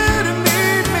you to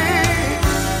need me.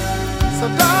 So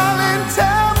darling,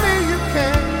 tell me you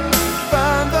can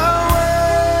find a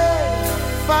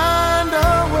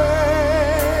way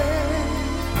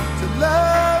to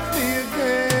love me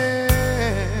again.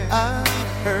 I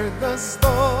heard the stories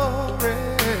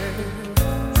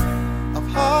of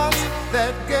hearts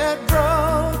that get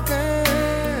broken,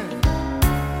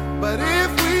 but if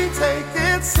we take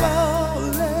it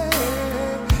slowly,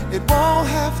 it won't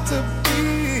have to be.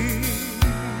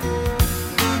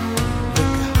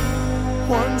 Look,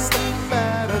 one step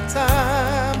at a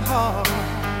time, hard,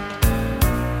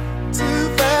 too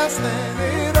fast and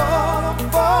it all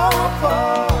fall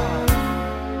apart.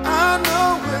 I know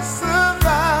we're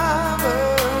survivors,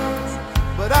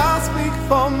 but I'll speak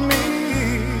for me.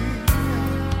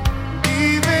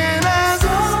 Even as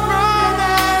strong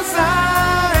as I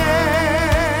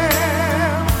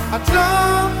am, I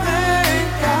don't think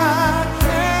I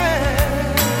can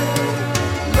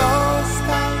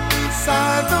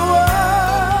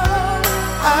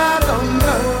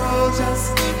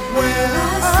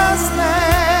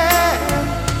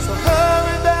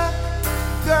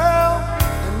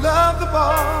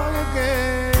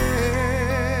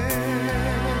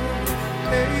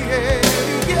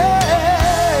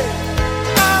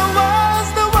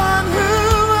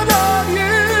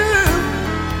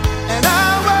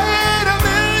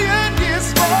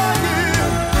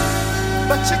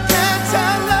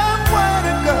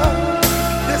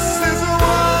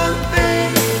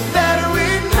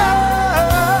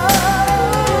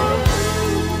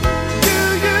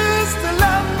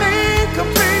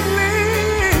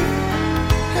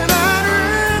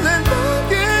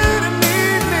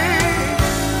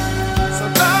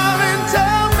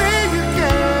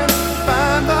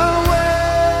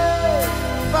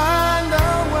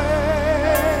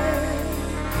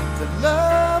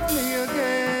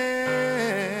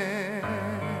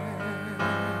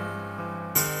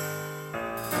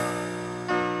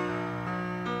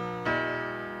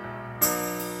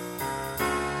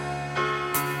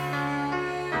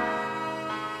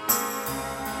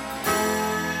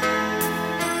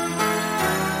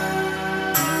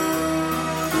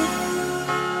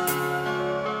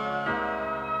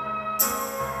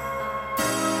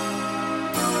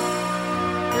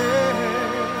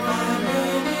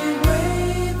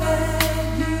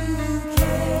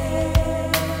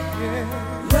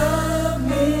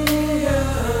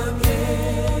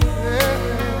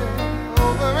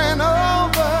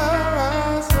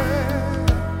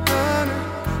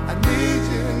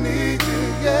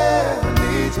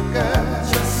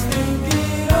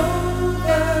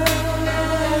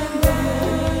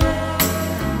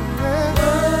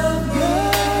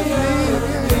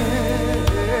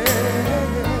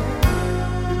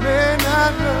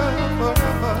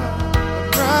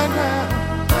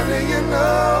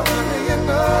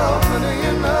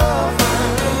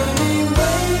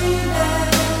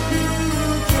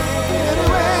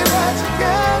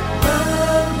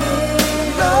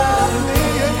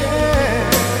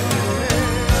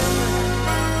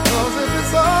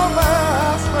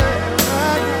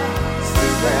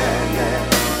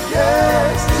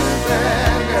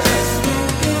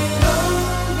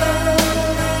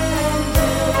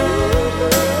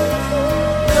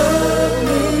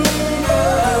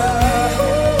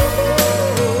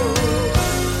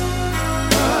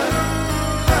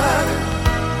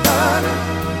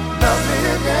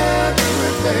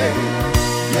way,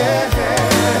 yeah.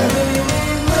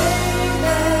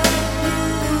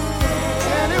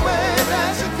 Any way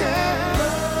that you can.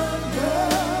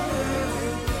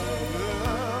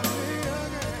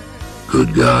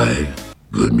 Good guy,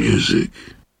 good music.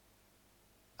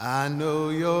 I know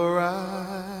your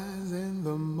eyes in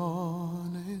the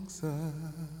morning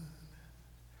sun.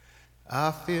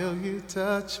 I feel you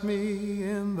touch me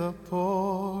in the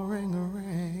pouring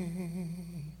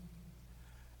rain.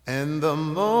 And the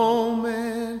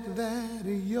moment that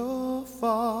you're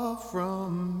far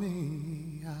from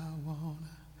me, I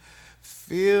wanna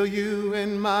feel you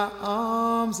in my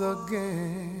arms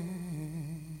again.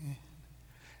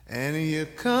 And you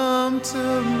come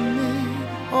to me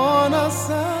on a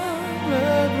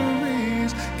summer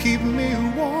breeze, keep me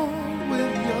warm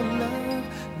with your love,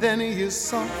 then you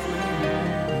softly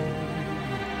move.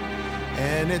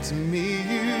 And it's me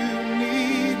you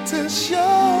need to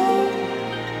show.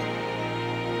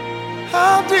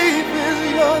 How deep is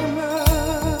your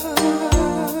love,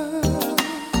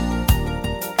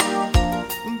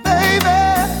 baby?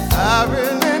 I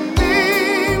really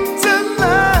need to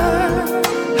learn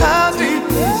how deep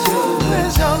is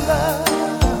your love.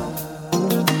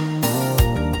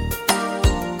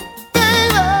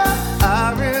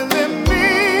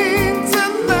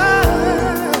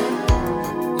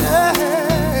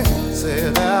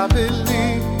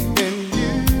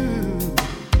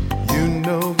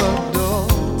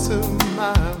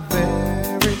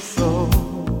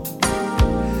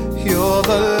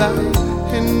 The light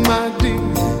in my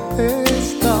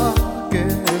deepest,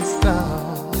 darkest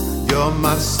hour. You're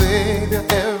my savior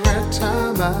every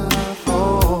time I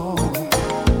fall.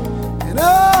 And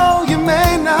oh, you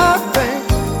may not think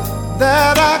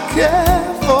that I care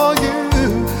for you,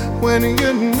 when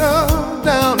you know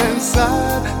down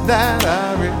inside that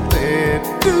I really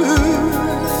do.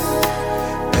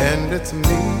 And it's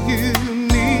me you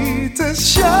need to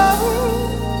show.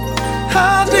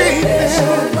 How deep is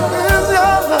your love?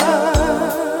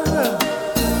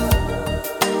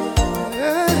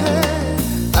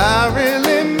 Yeah. I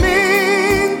really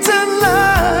mean to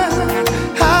learn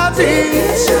how deep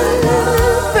is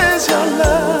your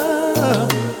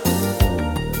love.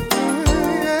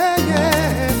 Yeah,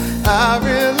 yeah. I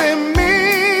really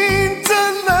mean to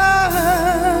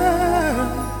learn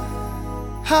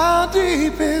how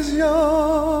deep is your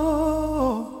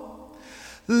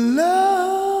love.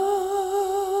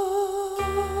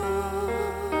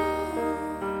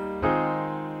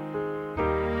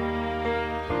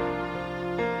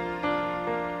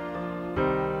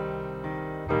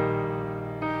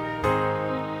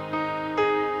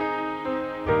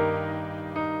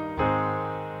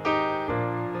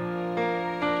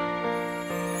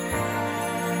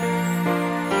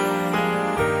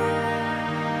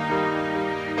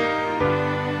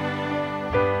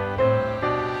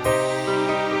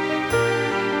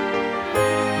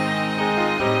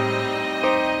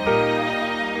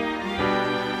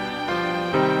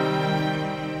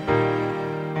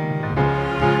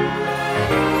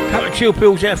 Chill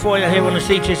pills there for you here on the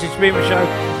CTS Experience Show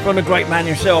from the great man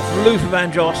himself, Luther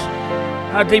Vandross.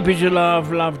 How deep is your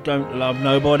love? Love don't love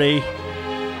nobody.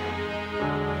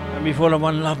 And before the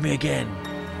one, love me again.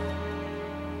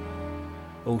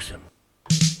 Awesome.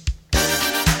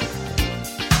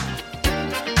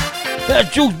 There's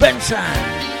Jules Benson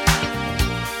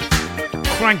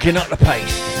cranking up the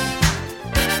pace.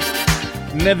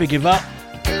 Never give up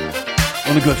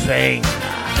on a good thing.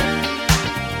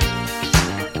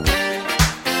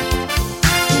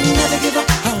 Never give up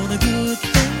on a good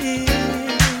thing.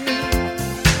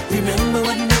 Remember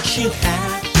what makes you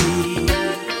happy.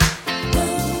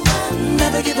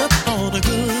 Never give up on a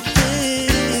good thing.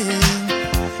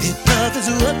 If love is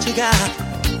what you got,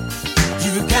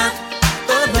 you got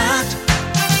a lot.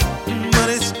 But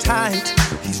it's tight.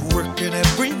 He's working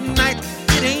every night.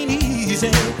 It ain't easy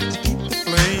to keep the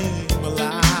flame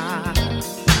alive.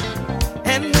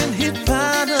 And when he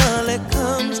finally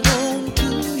comes home to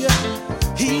you,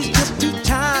 he's just too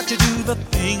tired to do the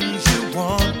things you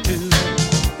want to.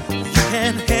 You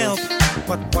can't help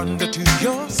but wonder to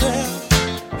yourself,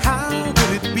 how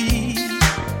would it be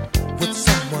with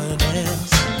someone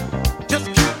else? Just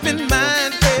keep in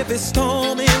mind, every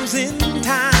storm ends in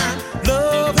time.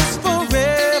 Love is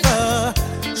forever.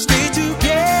 Stay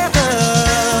together.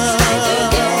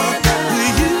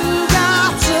 You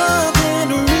got something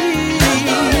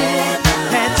real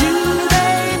that you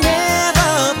may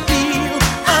never feel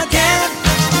again.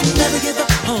 Never give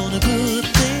up on a good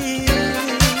thing.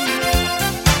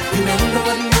 Remember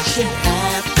what makes you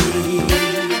happy.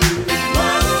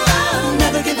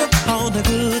 Never give up on a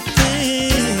good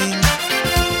thing.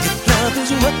 If love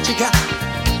is what you got,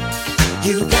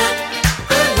 You got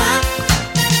a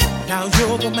right. Now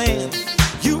you're the man.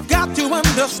 You've got to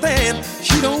understand.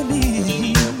 She don't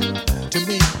mean to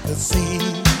make the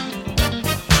scene.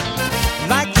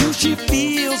 Like you, she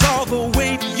feels all the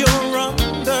weight you're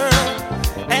under.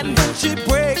 And when she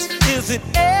breaks, is it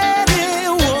any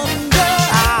wonder?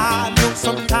 I know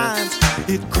sometimes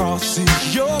it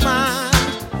crosses your mind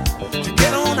to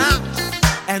get on out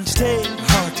and stay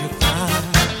hard to find.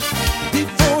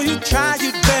 Before you try,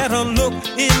 you'd better look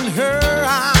in her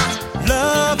eyes.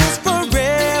 Love is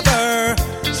forever.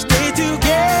 Stay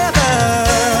together.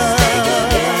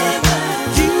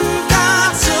 You've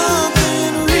got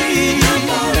something real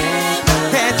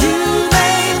that you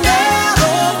may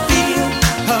never feel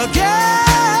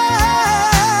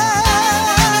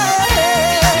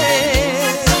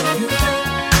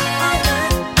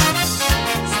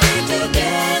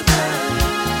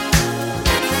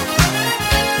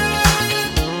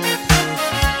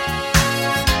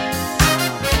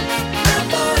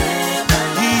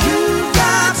You've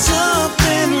got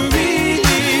something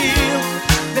real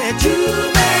that you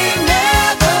may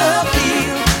never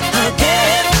feel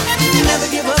again. Never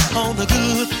give up on the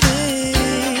good thing.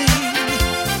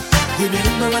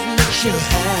 Remember what makes you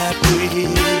happy.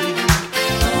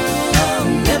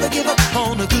 Never give up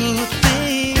on the good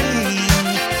thing.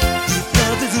 If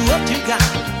love is what you got,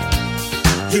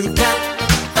 you got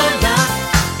a lot.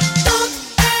 Don't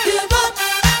give up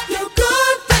your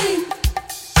good thing.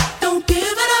 Don't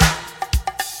give it up.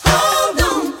 Hold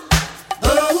on.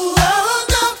 Oh,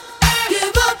 don't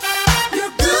give up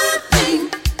your good thing.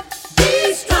 Be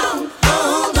strong.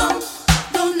 Hold on.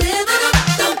 Don't live it up.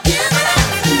 Don't give it up.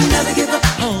 Never give up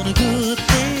on a good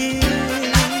thing.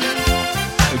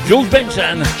 George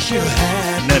Benson.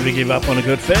 Never give up on a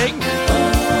good thing.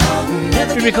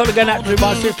 We recorded going out to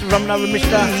my sister from another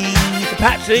Mr.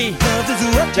 Patsy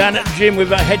down at the gym with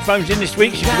her headphones in this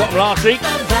week. She forgot them last week. She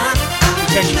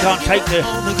said she can't take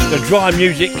the dry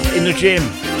music in the gym.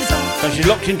 So she's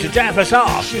locked into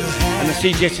JFSR and the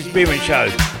CGS Experience show.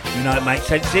 You know it makes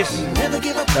sense, sis.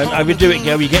 Don't overdo it,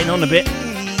 girl. You're getting on a bit.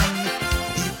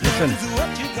 Listen,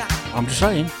 I'm just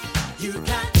saying.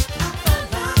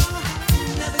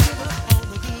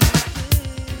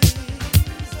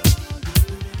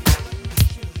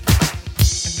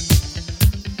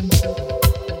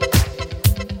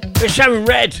 It's Sharon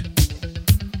Red.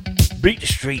 Beat the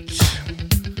streets.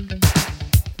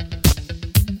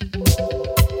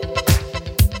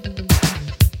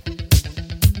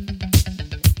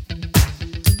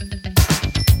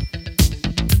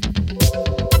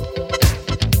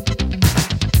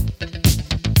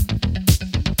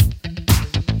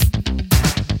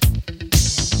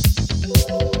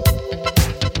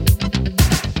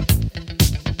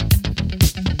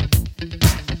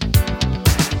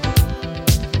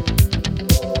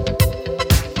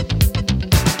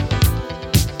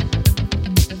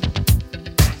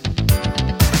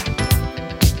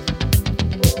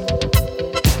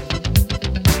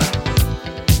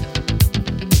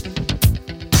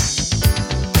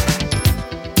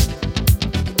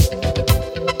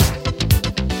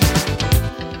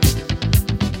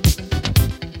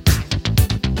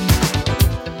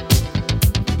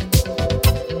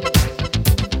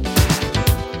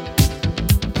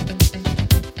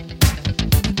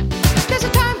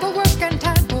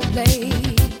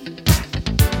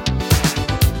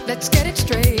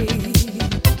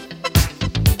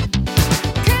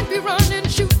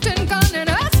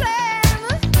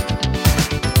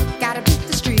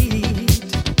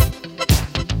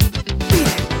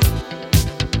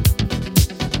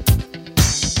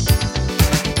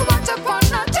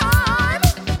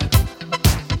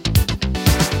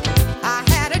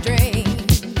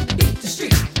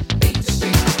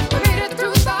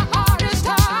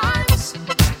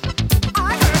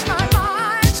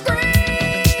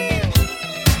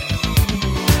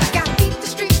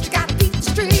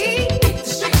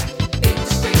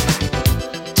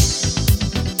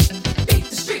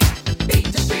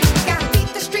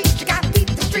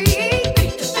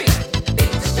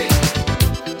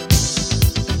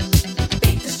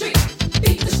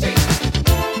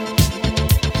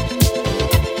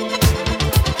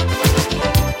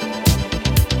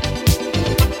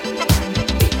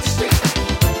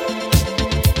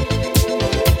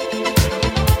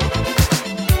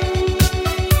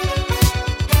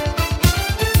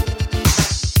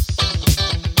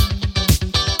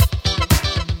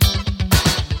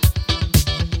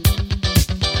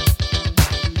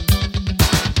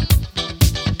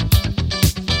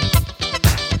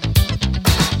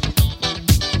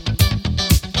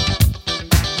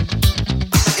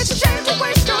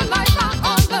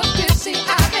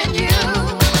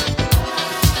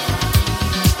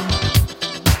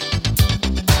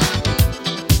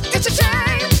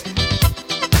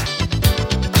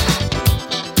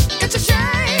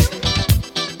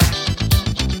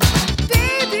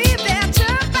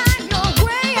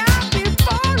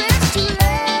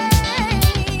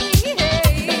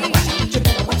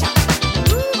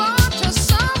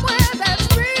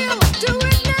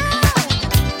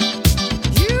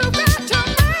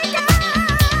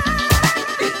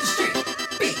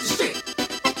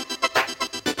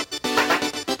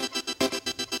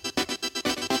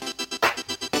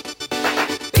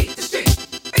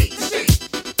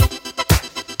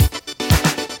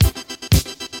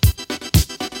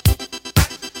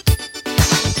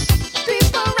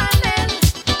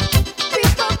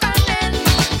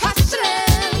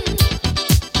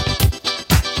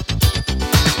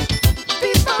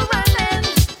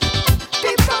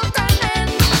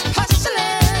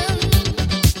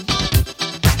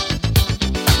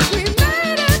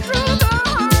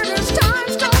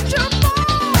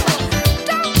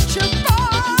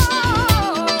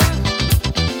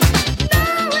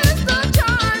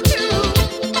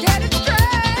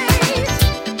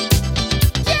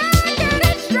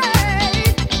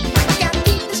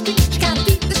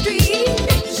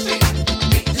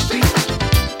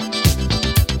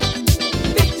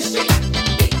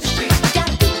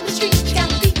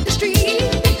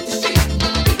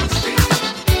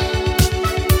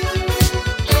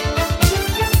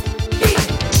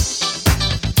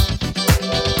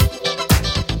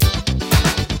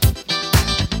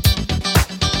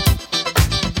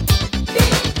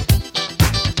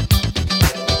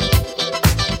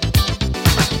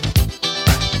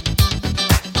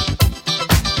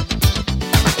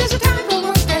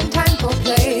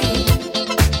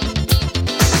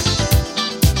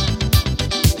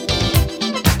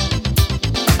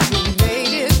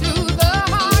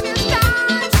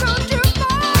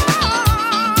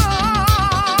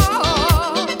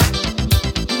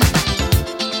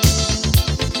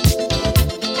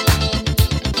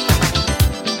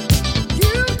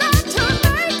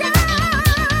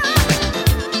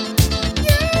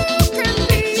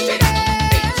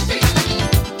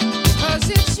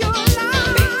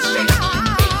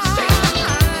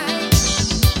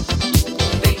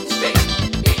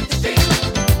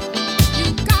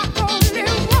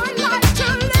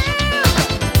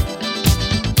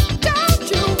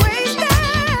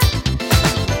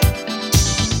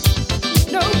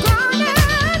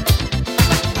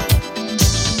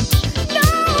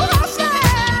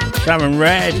 Sharon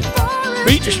Red.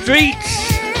 Beat the streets.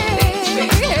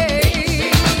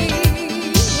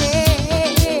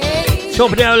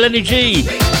 Top of the hour, Lenny G.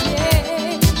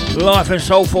 Life and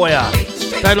soul for ya.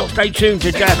 Stay tuned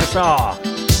to JFSR,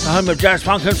 the home of jazz,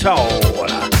 funk and soul.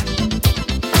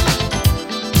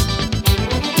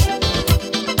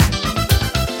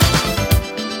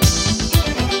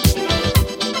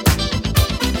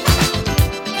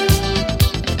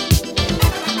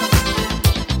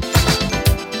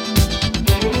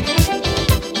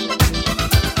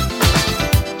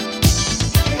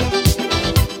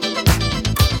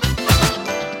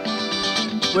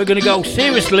 We're gonna go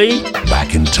seriously.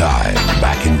 Back in time,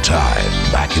 back in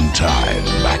time, back in time,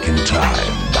 back in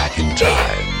time, back in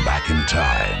time, back in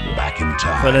time, back in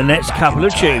time. For the next couple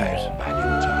of tunes.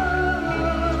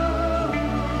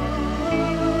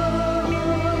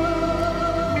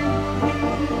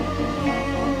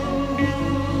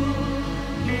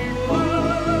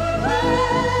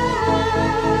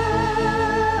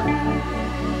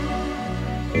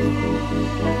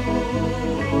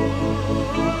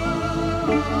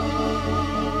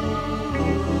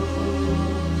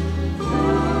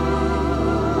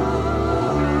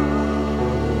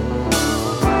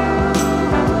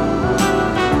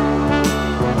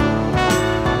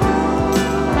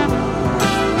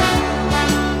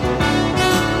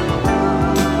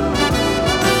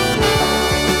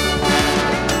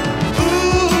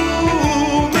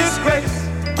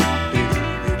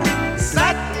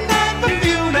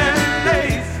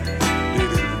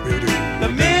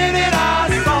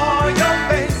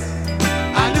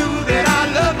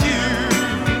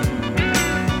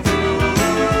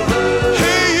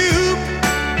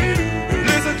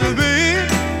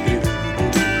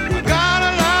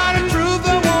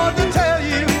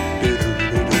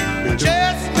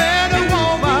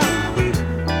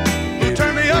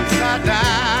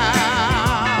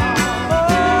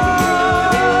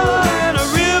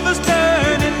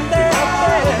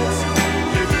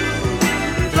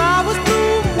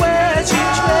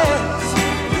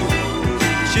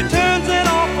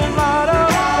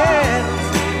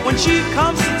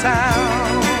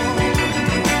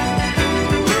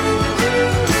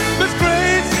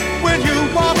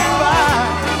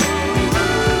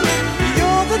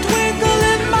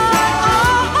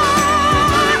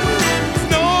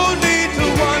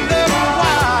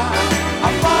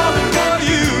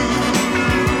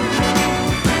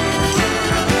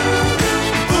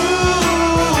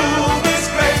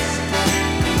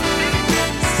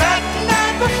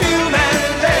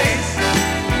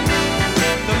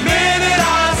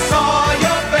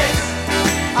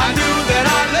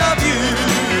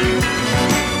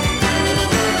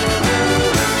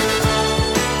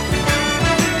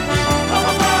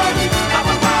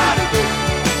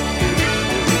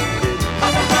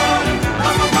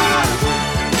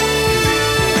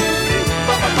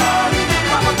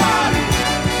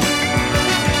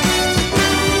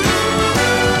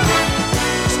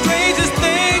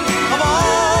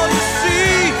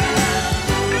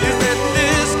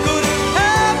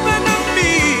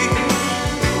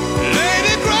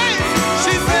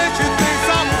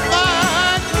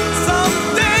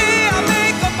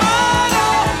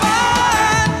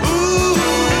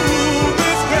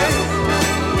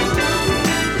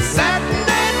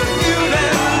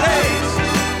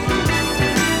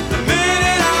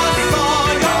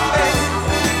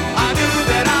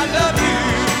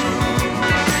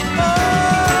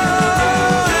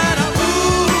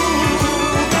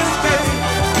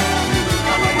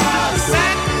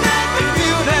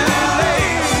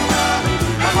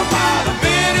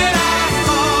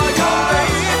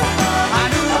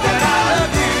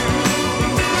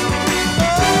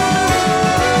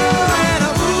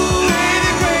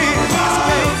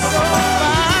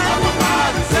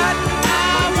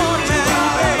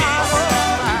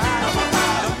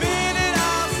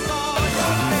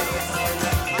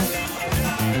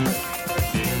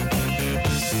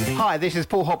 Hi, this is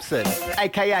Paul Hobson,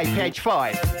 aka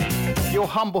PH5, your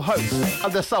humble host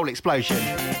of the Soul Explosion.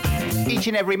 Each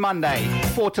and every Monday,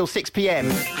 4 till 6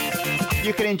 p.m,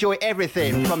 you can enjoy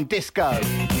everything from disco,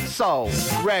 soul,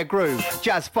 rare groove,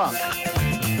 jazz funk,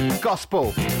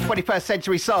 gospel, 21st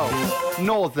century soul,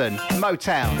 northern,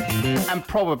 Motown, and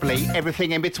probably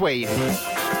everything in between.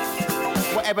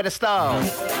 Whatever the style,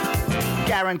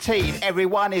 guaranteed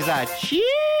everyone is a tuner.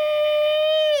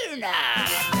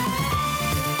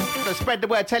 So spread the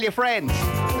word, tell your friends.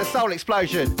 The Soul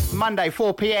Explosion, Monday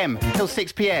 4 p.m. till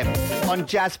 6 p.m. on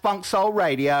Jazz Funk Soul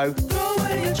Radio.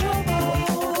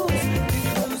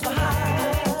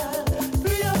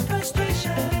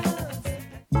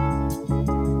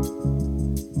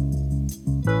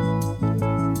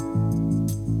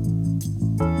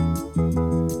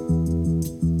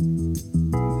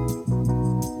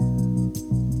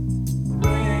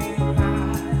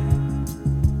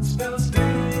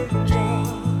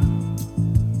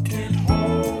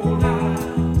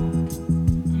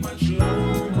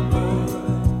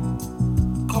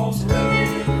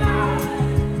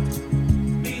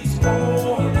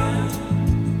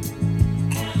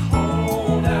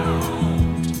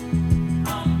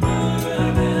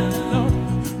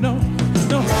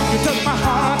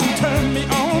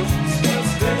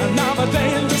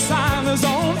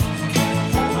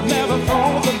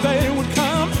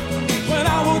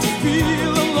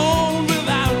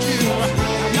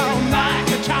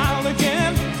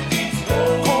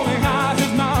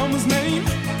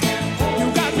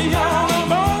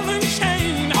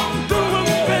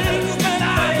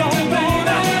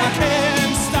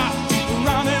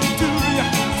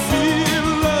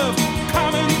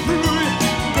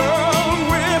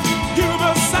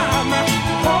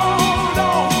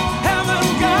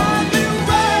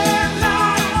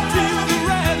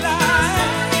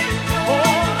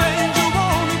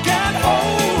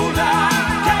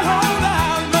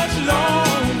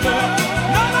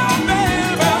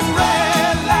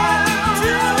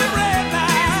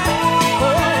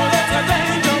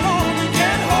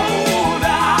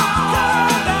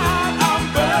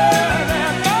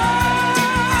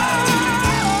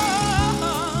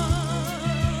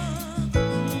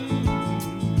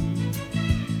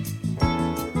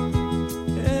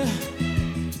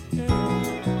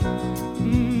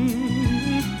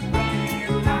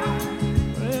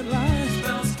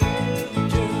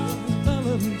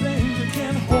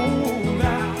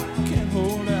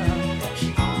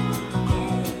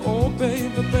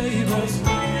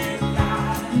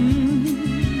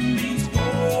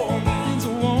 Means a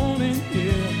warning,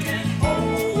 yeah.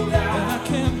 And I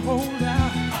can't hold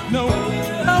out. No.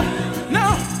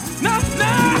 I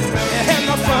had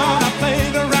no fun, I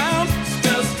played around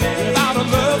without a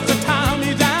love to tie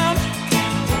me down.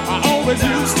 I always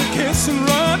used to kiss and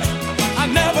run. I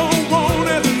never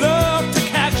wanted love to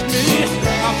catch me.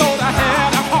 I thought I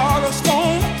had a heart of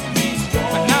stone,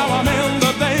 but now I'm in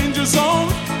the danger zone.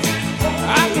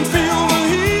 I can feel the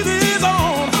heat is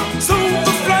on. Soon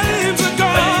the flames are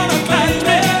gonna catch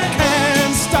me.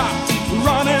 Can't stop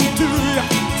running to you.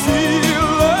 Feel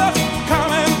love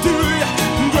coming to you.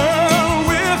 Girl,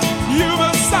 with you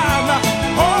beside me.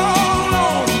 Hold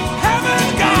on,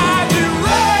 haven't got you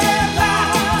red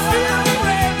light. Feel the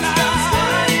red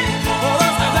light. Oh,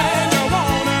 that's the thing you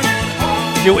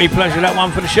wanted. Guilty pleasure, that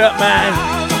one for the shirt man.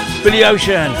 Billy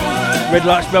Ocean. Red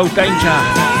light spells danger.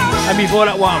 And before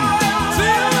that one,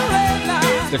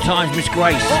 The Times Miss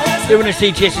Grace. Doing a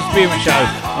CTS Experience show.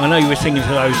 I know you were singing to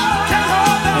those.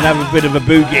 And have a bit of a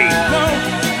boogie.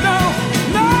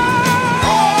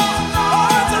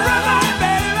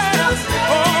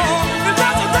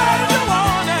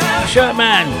 Shirt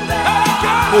man.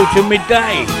 All till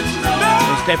midday.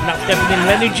 And stepping in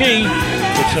Lenny G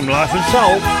with some life and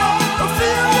soul.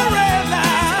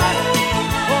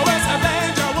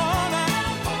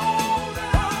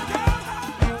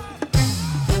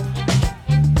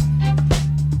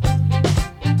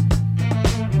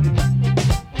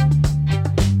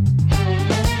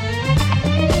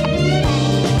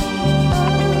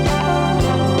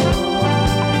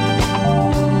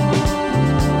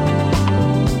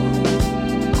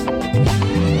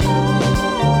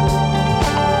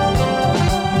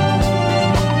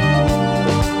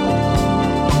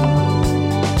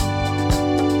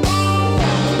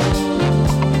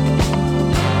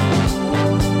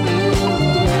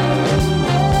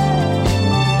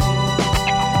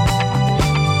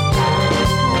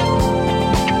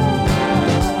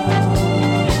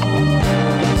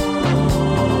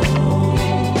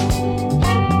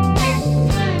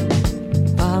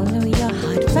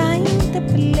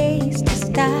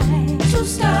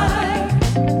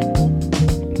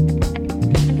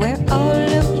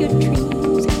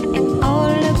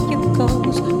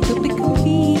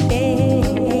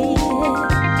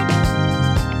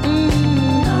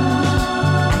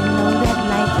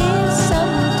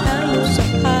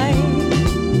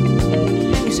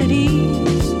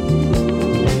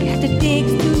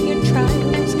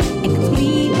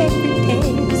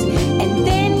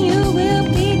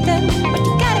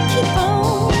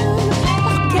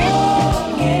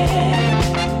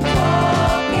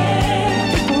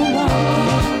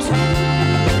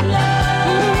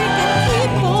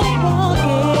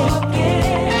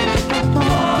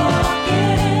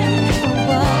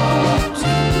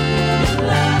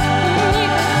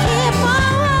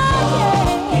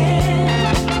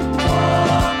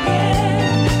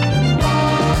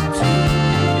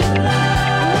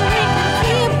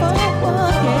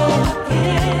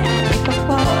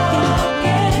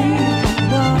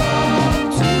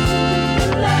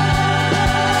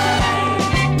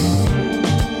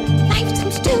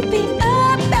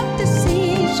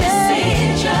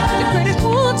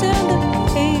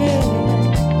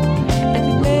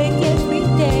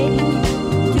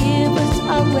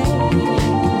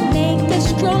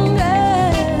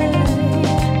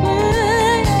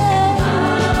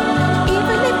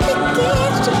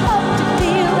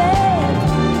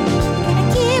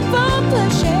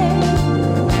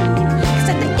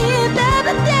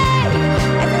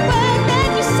 Every word that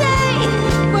you say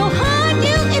will haunt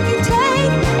you if you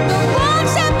take the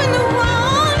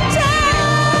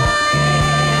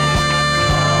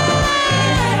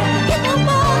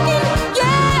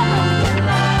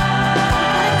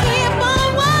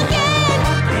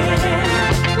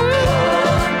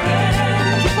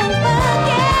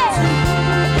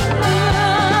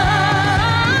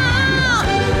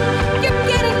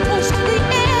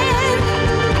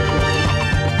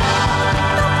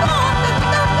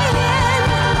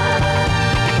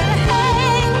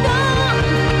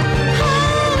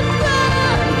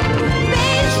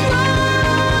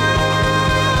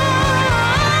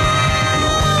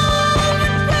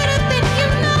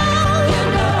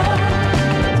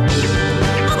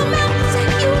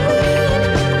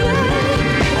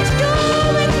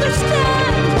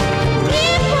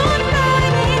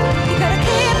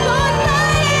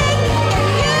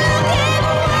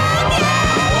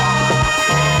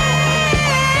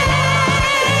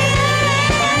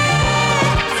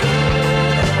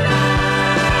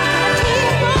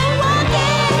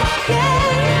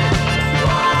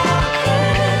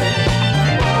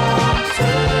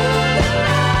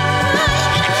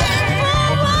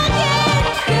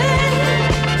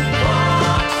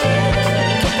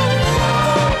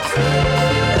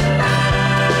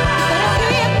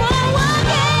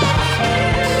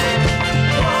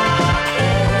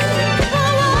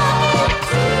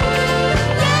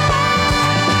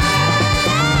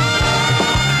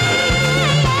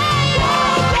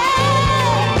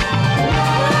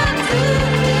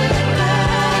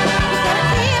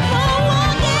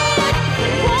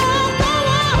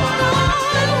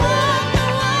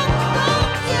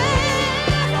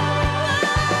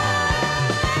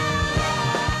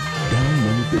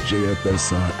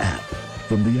JFSR app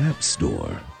from the App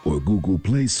Store or Google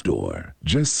Play Store.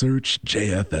 Just search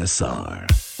JFSR.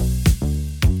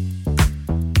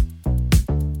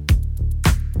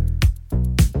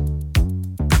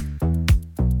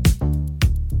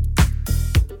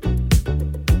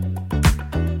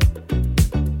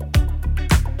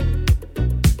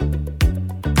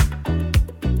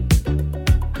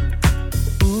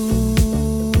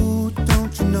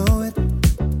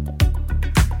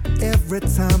 Every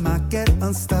time I get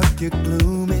unstuck, you're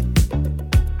gloomy.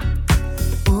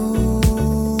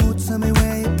 Ooh, tell me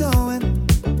where you're going.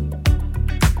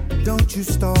 Don't you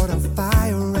start a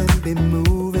fire and be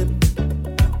moving.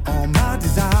 All my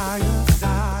desires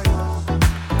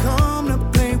come to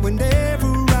play whenever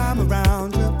I'm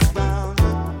around you.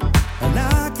 And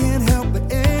I can't help but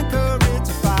encourage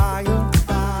a fire.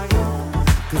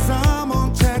 'Cause I'm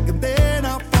on track and then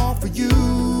I fall for you.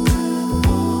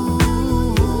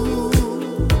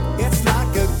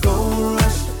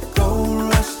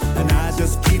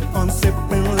 On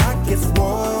sipping like it's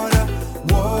water,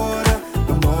 water.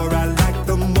 The more I like,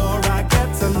 the more I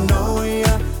get to know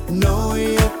ya,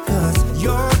 'cause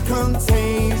you're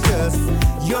contagious,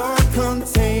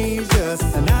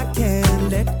 and I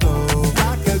can't let go.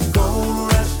 Like a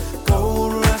gold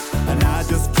rush, and I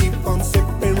just keep on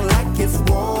sipping like it's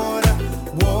water,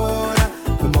 water.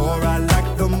 The more I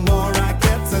like, the more I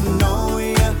get to know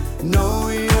ya,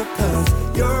 'cause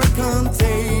you're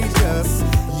contagious,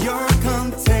 you're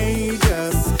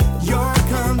contagious.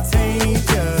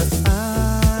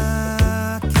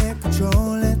 I can't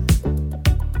control it.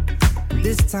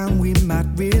 This time we might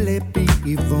really be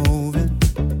evolving.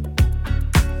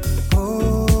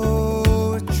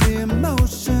 Poetry in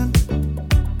motion.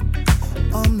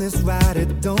 On this ride,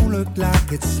 it don't look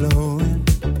like it's slowing.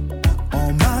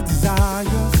 All my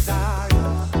desires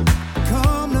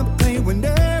come to play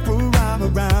whenever I'm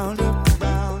around you.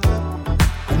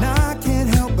 And I can't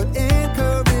help but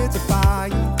encourage a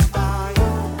fire.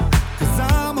 'Cause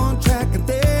I'm on track and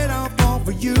then I'll fall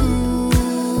for you.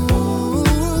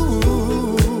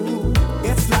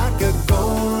 It's like a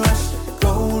gold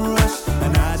rush,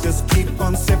 and I just keep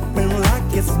on sipping like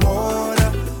it's water,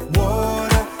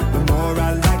 water. The more I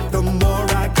like, the more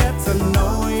I get to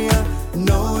know ya,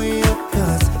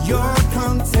 'cause you're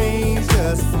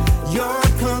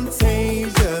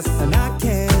contagious, and I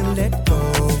can't let go.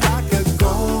 Like a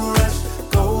gold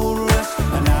rush,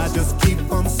 and I just keep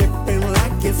on sipping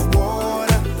like it's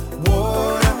water,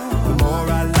 water. The more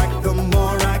I like, the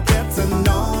more I get to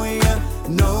know ya,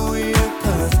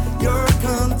 'cause you're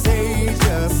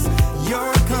contagious,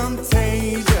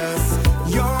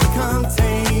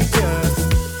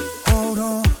 Hold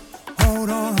on.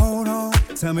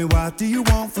 Tell me, what do you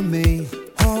want from me?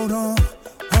 Hold on.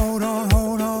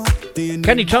 Do you need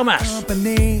Kenny Thomas.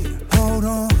 company? Hold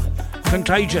on.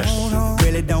 Contagious.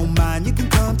 Really don't mind, you can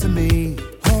come to me.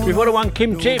 Before the one,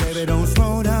 Kim Tibbs. Baby, don't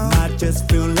slow down. I just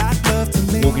feel like love to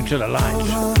me. Walking to the light.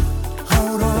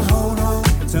 Hold on.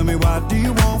 Tell me, what do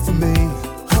you want from me?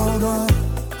 Hold on.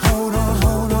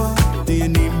 Do you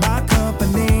need my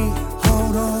company?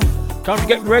 Hold on. Time to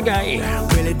get reggae.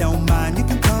 Really don't mind, you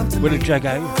can come to With a me.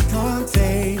 Jago.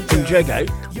 Contagious. In Jago.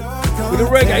 With a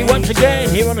reggae once again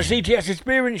here on the CTS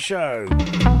Experience Show.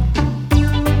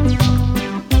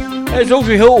 There's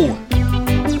Audrey Hall.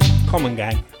 Common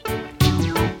Gang.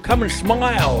 Come and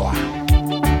smile.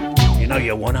 You know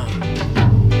you wanna.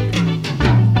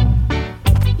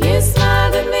 You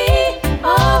smiled at me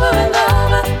over and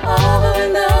over, over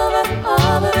and over,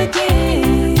 over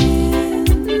again.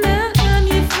 Now I'm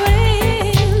your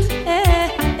friend.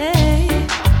 Hey.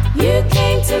 You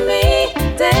came to me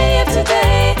day after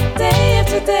day, day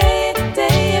after day,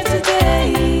 day after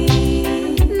day.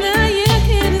 Now you're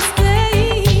here to stay.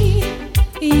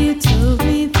 You told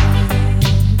me that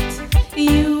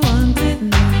you wanted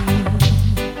me.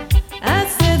 I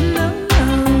said no,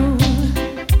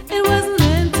 it wasn't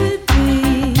meant to be.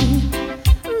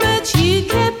 But you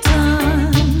kept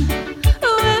on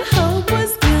when hope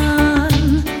was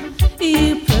gone.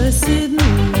 You pursued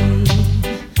me,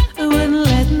 wouldn't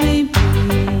let me be.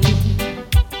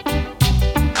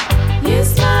 You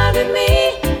smiled at me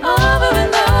over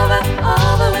and over,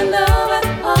 over and over,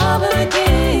 over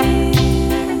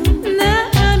again. Now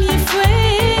I'm your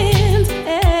friend.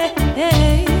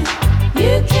 Hey.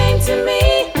 You came to me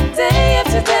day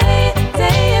after day,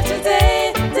 day after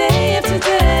day, day after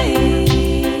day.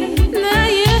 Now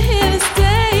you're here to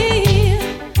stay.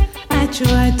 I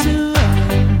tried to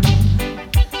run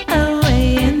away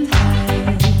and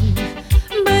hide,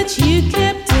 but you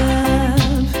kept up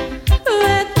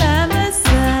right by my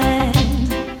side.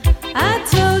 I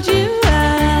told you I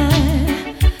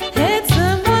had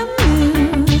someone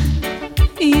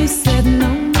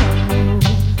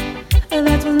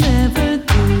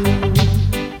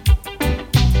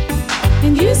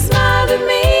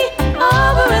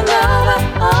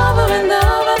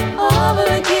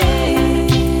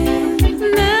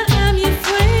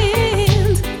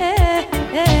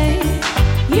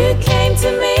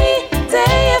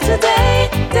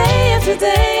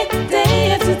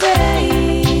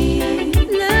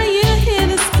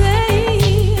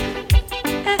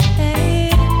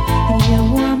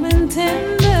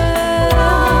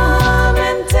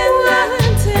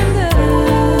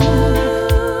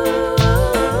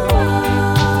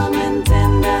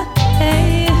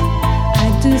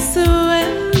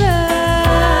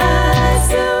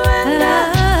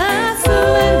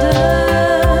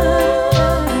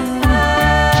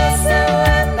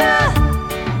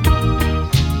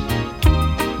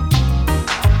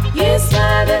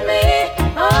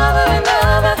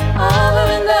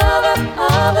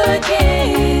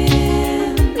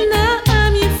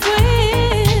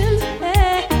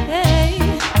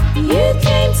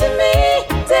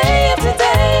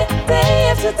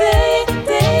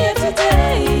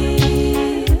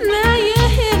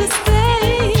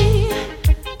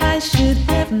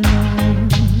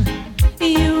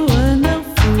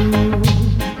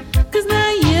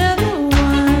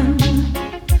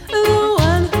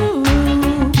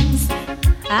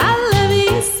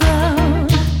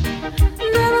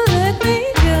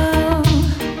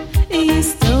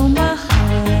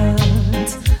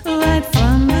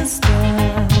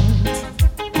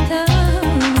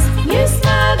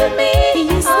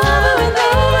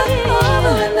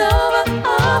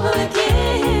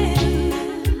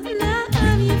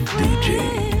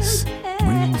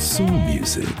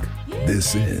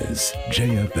This is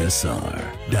jfsr.co.uk.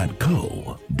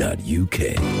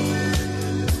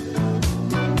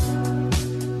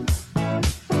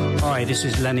 Hi, this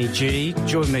is Lenny G.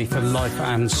 Join me for Life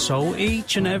and Soul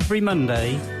each and every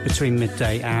Monday between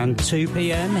midday and 2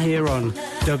 p.m. here on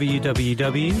www.jfsr.co.uk.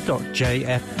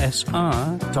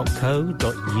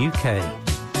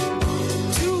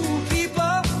 Two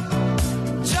people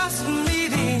just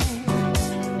meeting,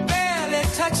 barely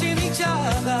touching each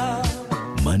other.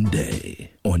 Monday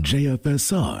on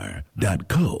jfsr.co.uk.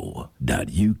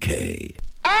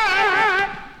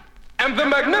 I am the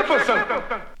Magnificent.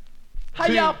 How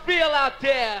y'all feel out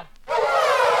there?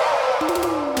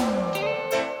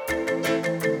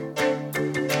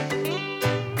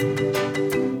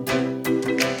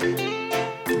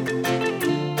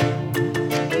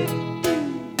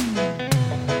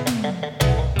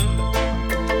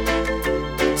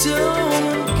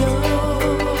 Don't go.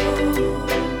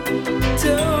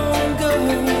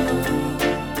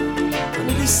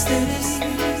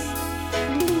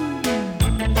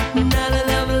 Now that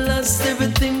I've lost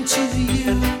everything to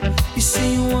you, you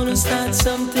say you wanna start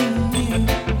something new,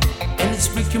 and it's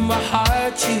breaking my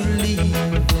heart you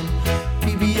leaving.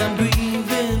 Baby, I'm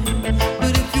grieving,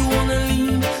 but if you wanna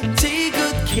leave, take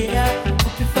good care.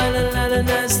 Hope you find a lot of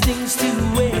nice things to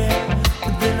wear,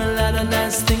 but then a lot of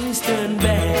nice things turn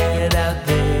bad out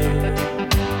there.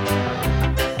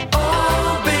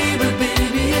 Oh, baby,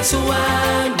 baby, it's a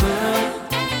wide world.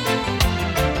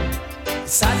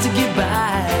 It's hard to get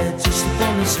by just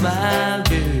upon a smile,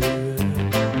 girl.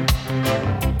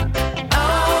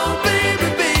 Oh, baby,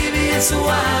 baby, it's a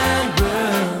wide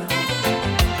world.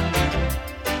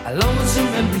 I'll always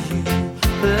remember you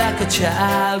like a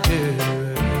child, girl.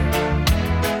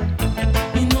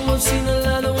 You know I've seen a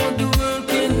lot of what the world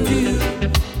can do,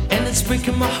 and it's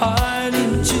breaking my heart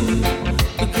in two,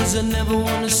 because I never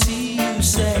wanna see you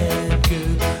sad,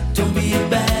 girl. Don't be a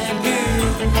bad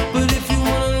girl, but if you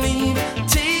wanna leave,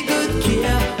 take good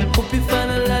care. Hope you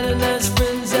find a lot of nice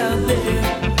friends out there,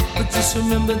 but just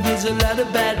remember there's a lot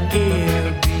of bad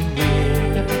air,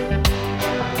 beware.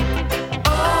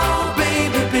 Oh,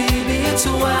 baby, baby, it's a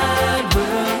wide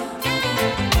world.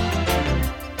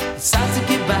 It's hard to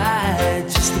get by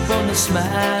just upon a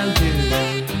smile, girl.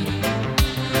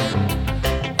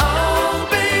 Oh,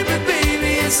 baby,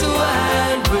 baby, it's a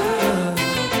wide world.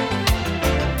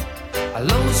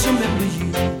 I'll always remember you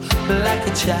like a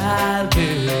child,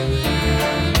 girl.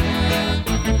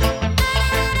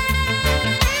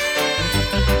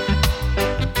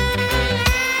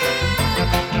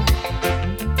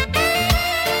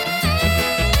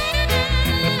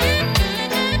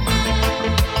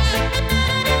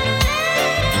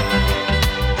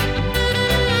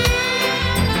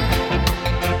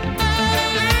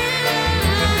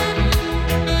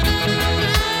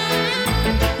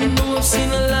 You know I've seen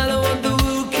a lot of what the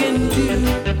world can do,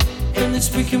 and it's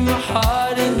breaking my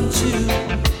heart in two,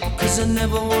 cause I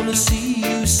never wanna see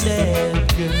you sad,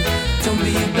 girl. Don't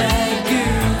be a bad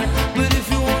girl, but if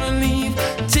you wanna leave,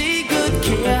 take good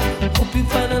care. Hope you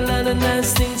find a lot of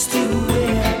nice things to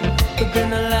wear, but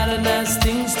then a lot of nice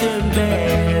things turn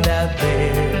bad out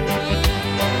there.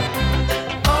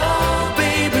 Oh,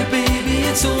 baby, baby,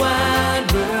 it's a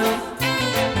wide world.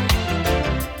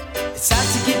 It's hard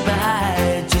to get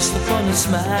by just upon a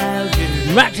smile,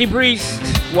 girl. Maxi Priest,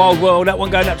 Wild World. That one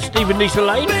going up to Stephen Lisa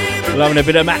Lane. Loving a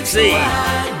bit of Maxi.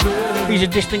 He's a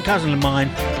distant cousin of mine.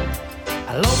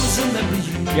 I'll always remember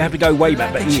you. You have to go way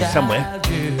back, but he is somewhere.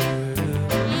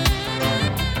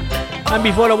 And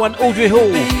before that one, Audrey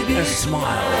Hall, A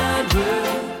Smile.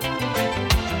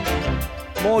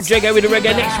 More Jago with the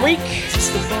reggae next week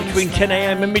between 10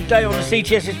 a.m. and midday on the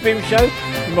CTS Experience Show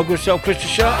with my good self, Krista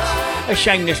Sharks. A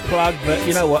shameless plug, but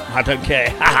you know what? I don't care.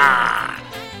 Ha ha!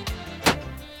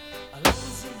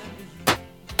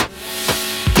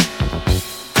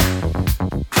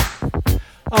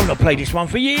 I've not played this one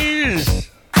for years.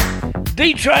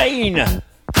 D-Train,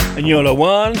 and you're the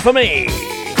one for me.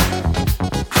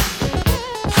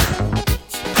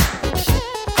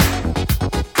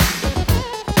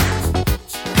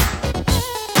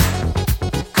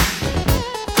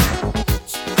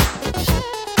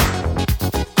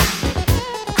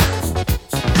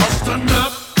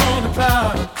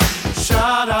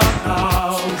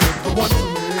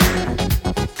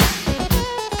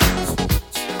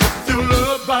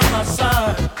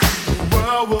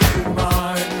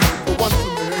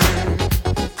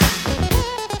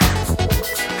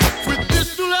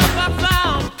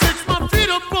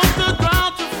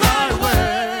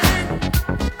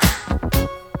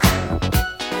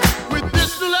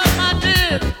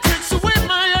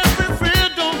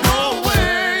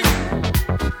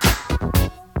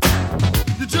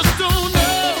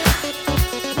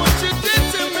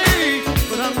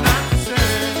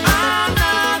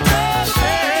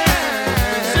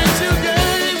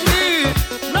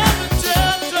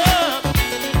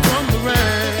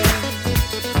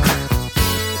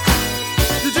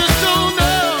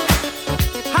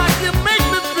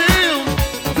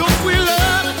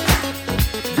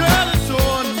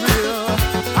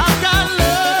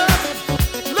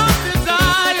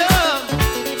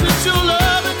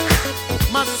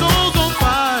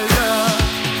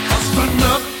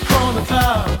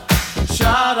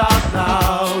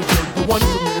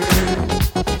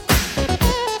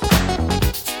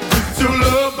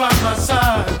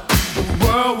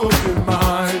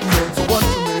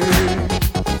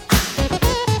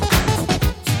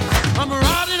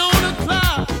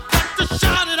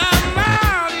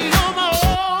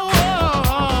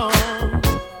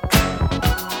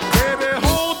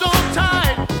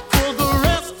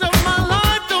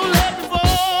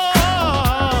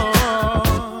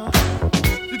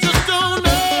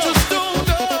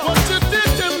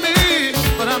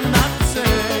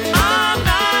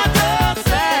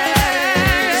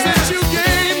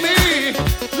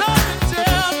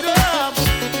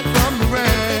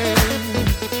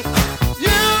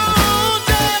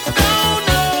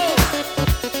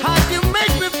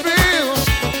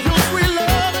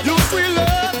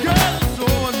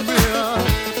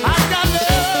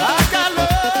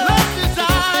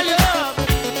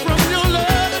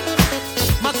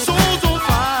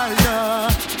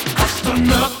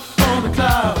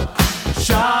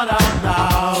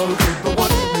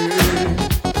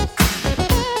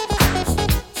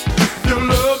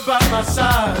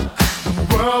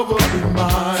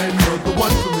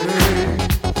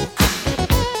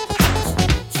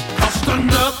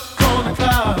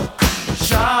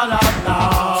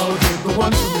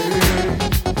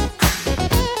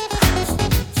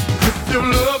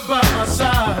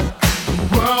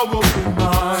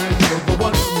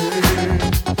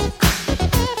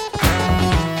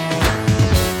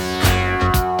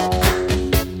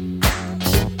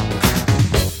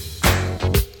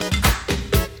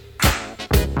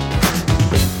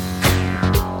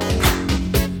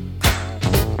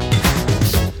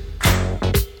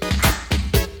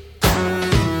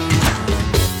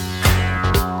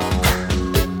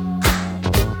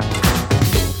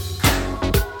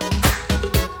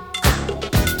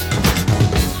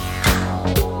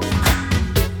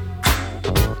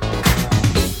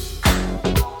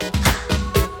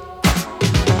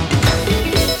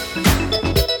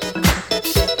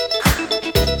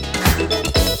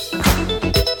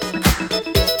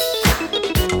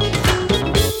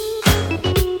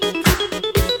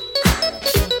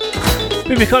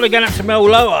 We've got to get up to Mel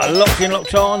Lower, locked in,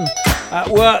 locked on, at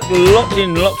work, locked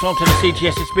in, locked on to the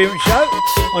CTS Experience Show.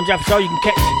 On JFSR you can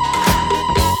catch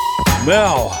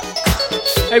Mel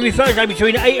every Thursday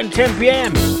between 8 and 10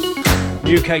 p.m.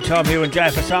 UK time here on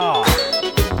JFSR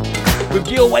with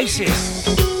the Oasis.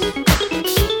 With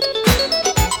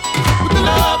the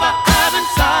love I have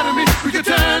inside of me, we can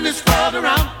turn this world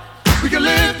around. We can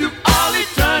live through all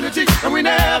eternity, and we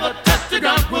never touch the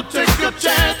ground. We'll take a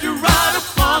chance to ride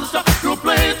upon the star to a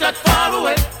place that's far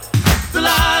away. The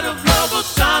light of love will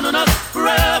shine on us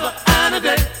forever and a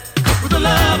day. With the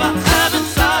love I have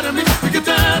inside of me, we can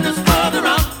turn this world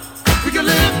around. We can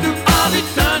live through all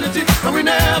eternity, and we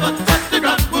never touch the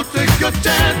ground. We'll take a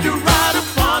chance to ride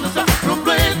upon the star to a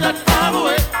place that's far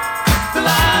away. The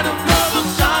light of love will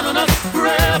shine on us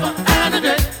forever and a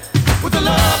day. With the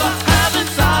love I have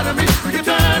inside of me, we can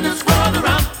turn this world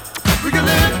around. We can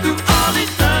live through all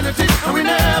eternity.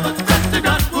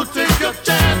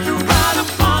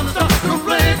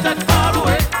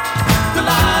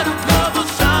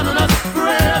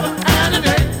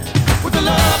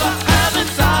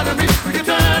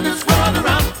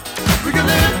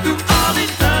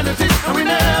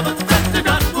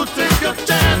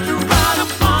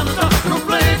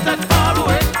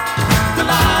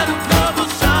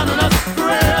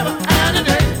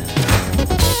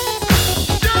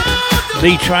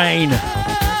 Z-Train,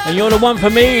 and you're the one for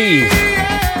me.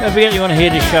 Don't forget you want to hear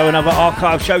this show and other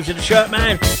archive shows of the Shirt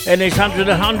Man, and there's hundreds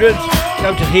and hundreds.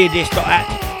 Go to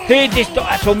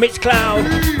hearthis.at on Mixcloud.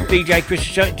 DJ Chris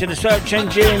Shirt into the search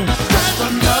engine.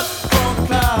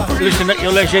 Listen at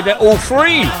your leisure, they're all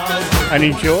free. And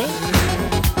enjoy.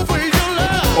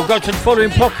 Or go to the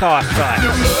following podcast sites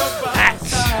at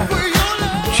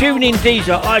TuneIn,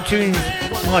 Deezer, iTunes,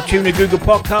 MyTuner, Google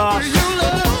Podcasts,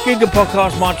 Google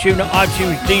Podcasts, MyTuner,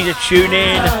 iTunes, Deezer,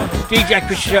 TuneIn, DJ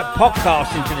Chris Shirt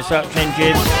podcast into the search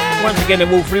engine. Once again,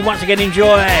 they're all free. Once again,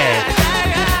 enjoy.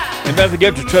 And don't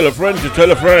forget to tell a friend to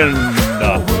tell a friend.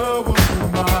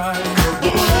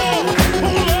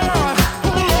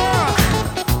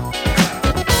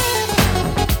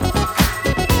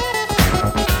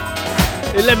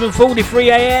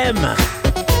 11:43 a.m. on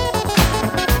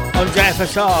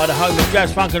JFSR, the home of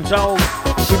jazz, funk and soul.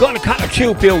 We've got a couple of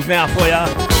chill pills now for you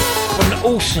from the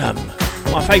awesome,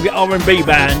 my favourite R&B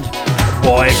band,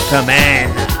 Boys to Men.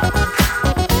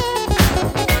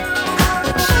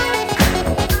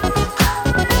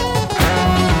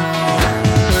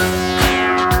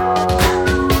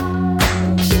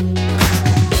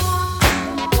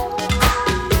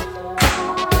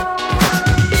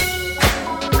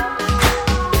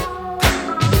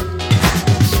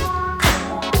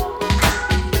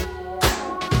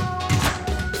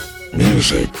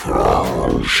 Music for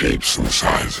all shapes and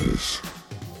sizes.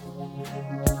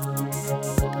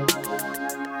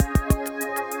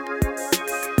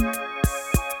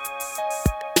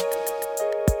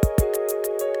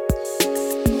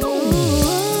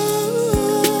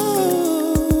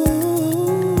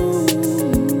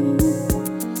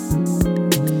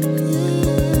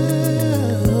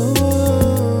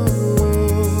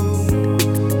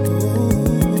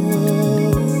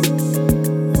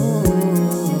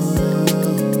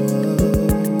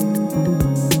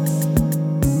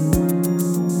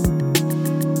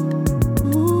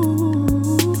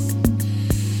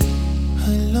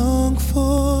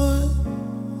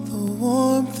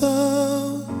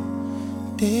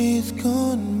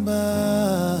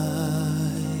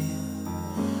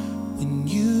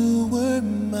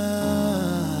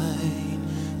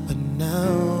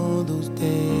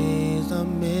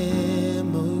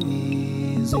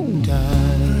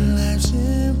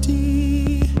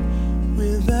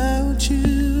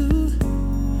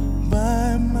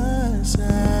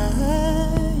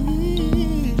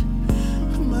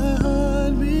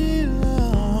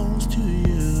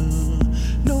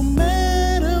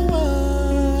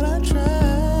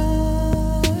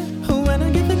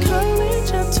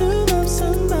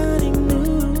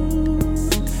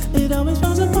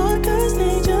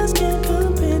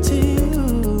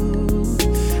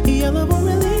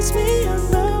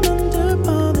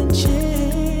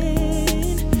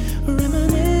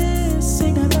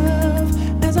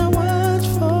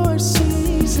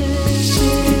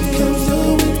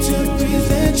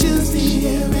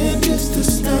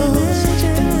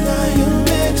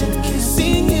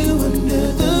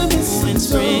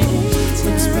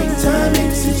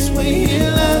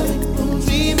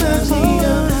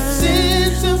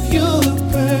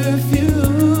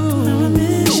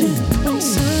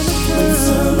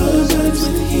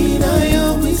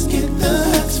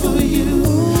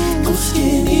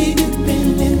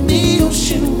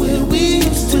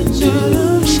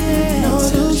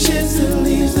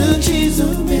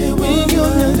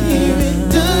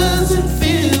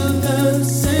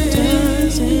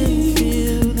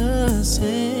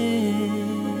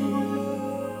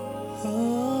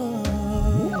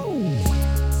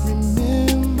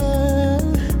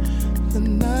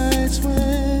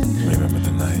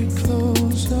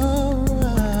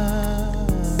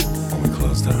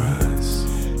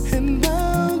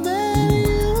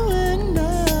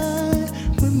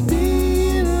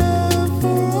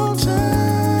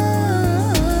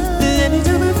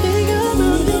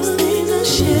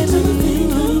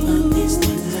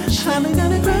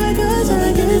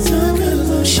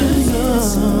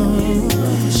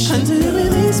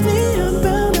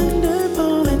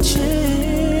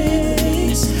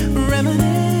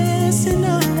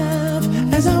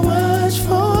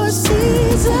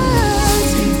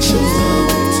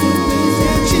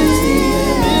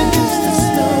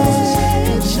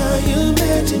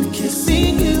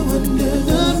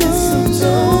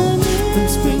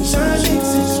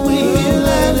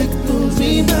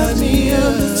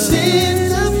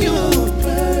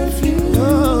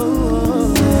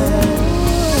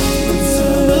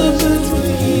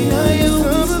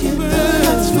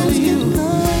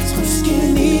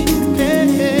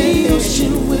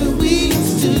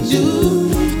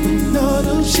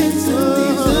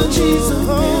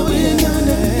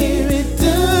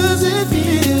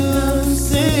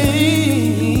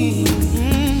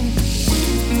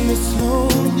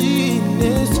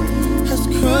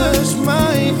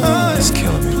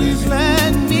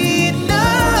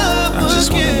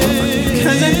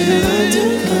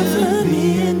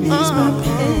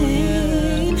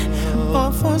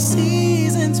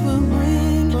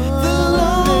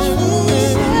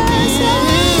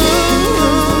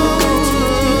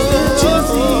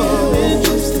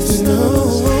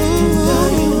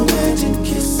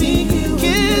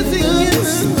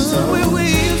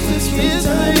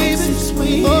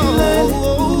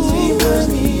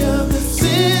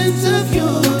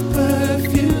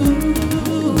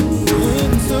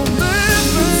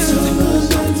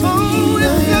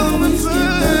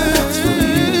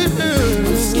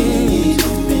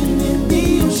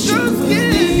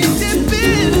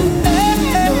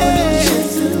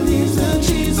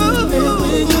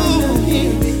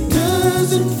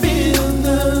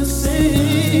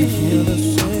 feel the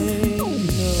same.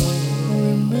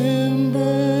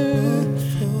 Remember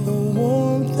the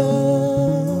warmth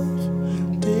of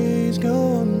days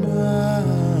gone by.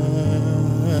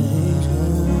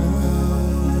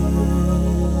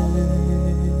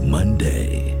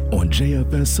 Monday on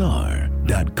jfsr.co.uk.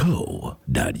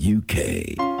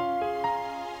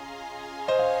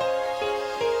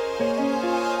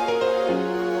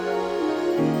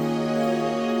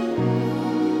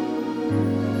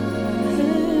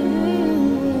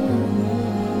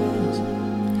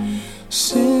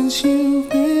 Since you've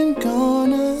been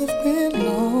gone, I've been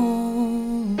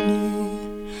lonely,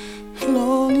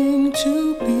 longing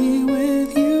to be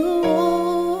with you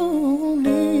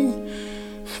only.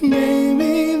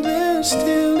 Maybe there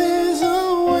still is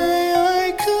a way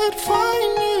I could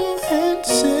find you and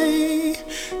say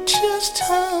just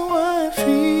how I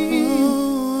feel.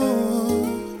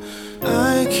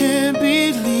 I can't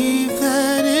believe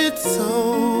that it's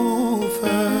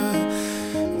over.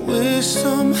 Wish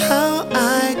somehow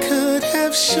I could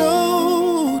have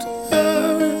showed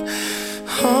her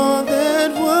all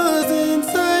that was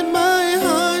inside my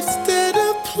heart instead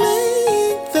of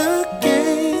playing the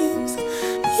games.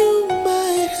 You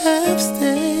might have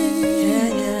stayed.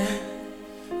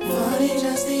 Funny,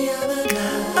 just the other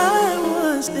night I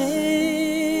was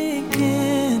thinking,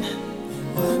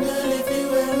 wondered if you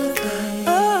ever think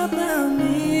about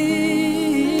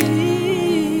me.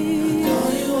 I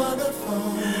call you on the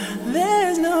phone,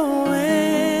 there's no answer.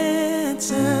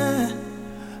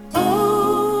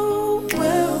 Oh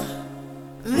well,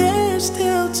 there's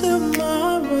still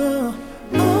tomorrow.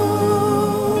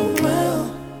 Oh well,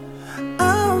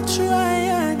 I'll try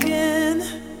again.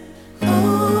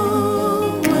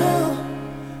 Oh well,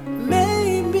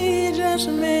 maybe, just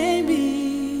maybe.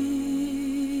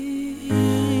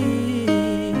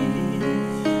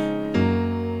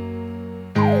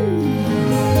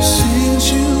 Since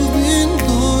you've been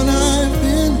gone, I've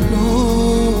been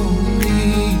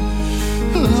lonely,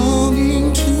 longing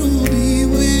to be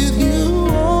with you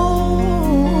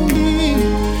only.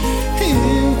 If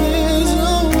there's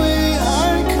a way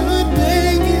I could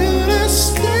beg you to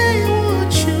stay,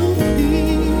 would you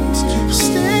please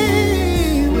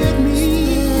stay with me?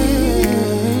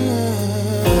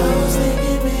 I was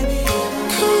thinking maybe I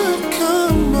could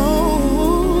come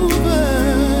over.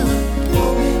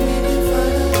 Maybe we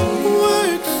could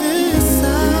work this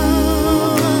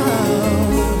out.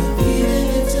 Even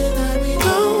if tonight we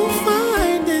don't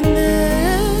find an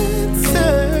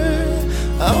answer.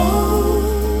 Oh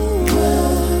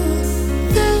well,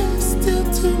 there's still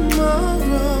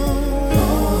tomorrow.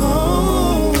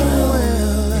 Oh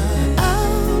well,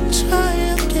 I'll try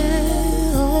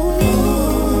again. Oh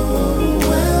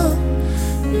well,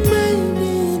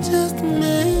 maybe, just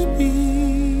maybe.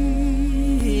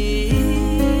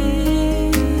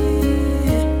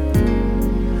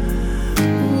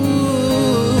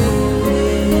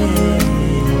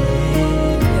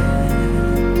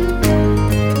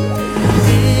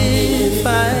 If I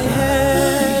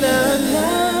had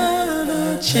another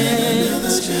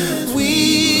chance,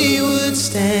 we would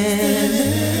stand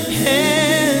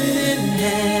hand in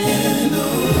hand.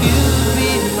 You'd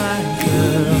be my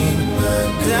girl,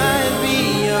 and I'd be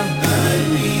your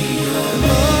man.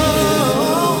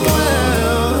 Oh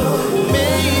well,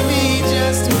 maybe,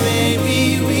 just maybe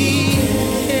we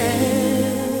can.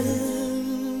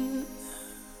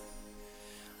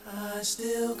 I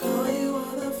still call you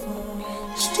on the phone,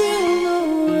 still no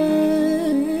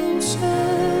answer.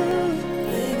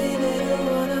 Maybe later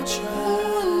on I'll try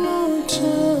one more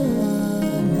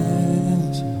time.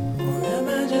 Or am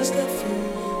I just a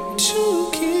fool to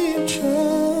keep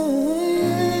trying?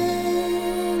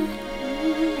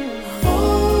 Oh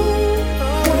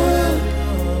well,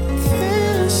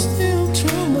 there's still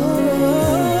tomorrow.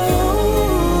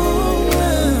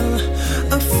 Well,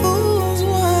 a fool's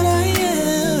what I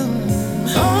am.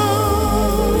 Oh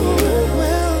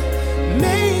well,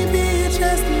 maybe,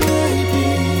 just maybe.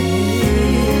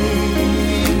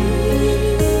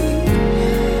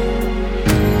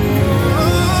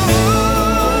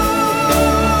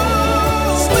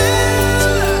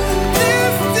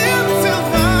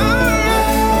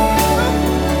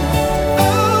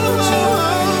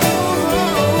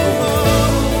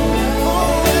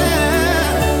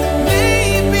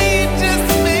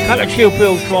 Couple of chill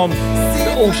pills from the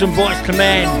awesome Boys to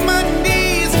Men.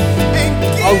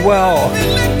 Oh well.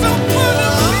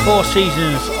 4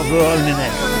 seasons of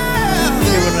loneliness.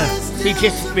 Here on the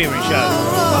CTS Experience Show.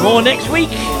 More next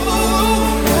week.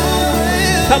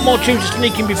 Couple more tunes to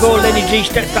sneak in before Lenny G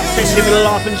steps up, says living a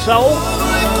life and soul.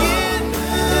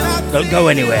 Don't go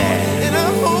anywhere.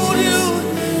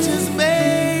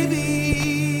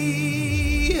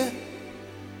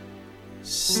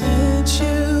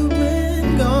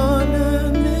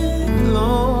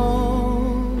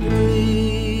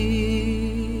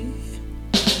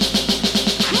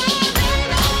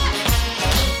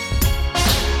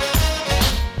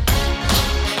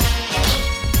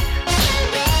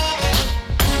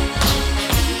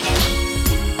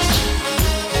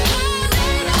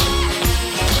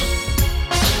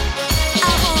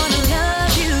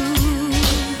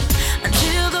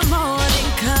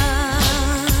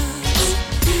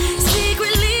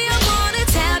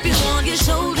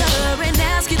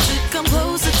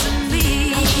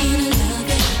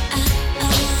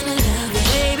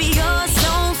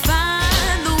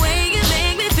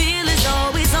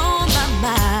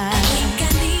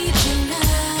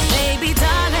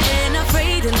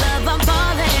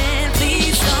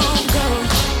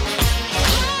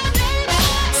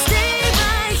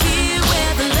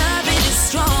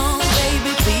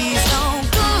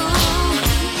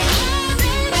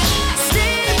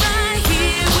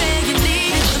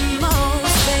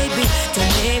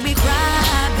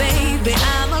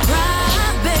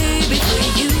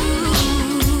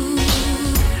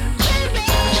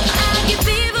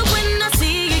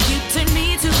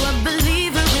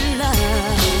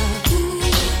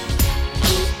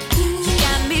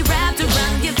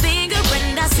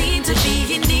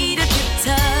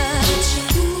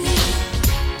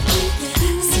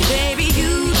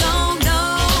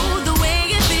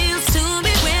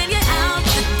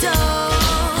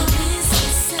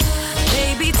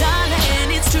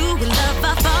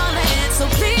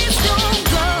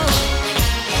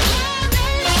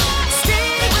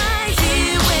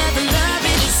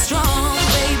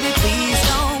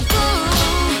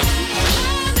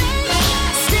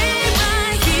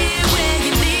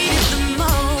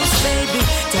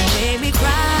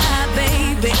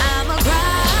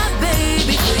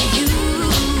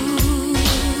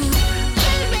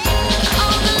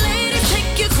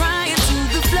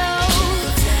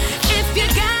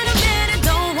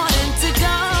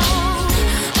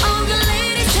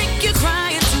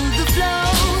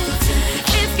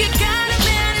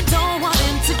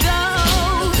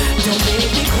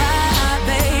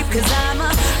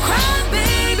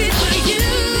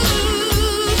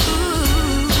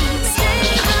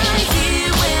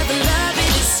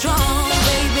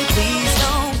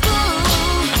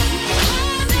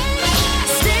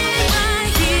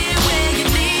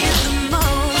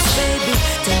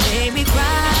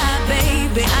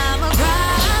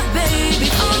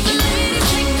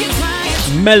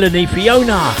 Melanie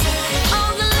Fiona.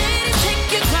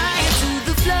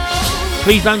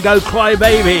 Please Don't Go Cry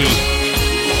Baby.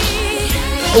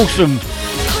 Awesome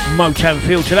Motown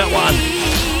feel to that one.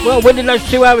 Well, when did those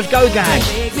 2 hours go, gang?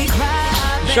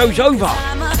 The show's over.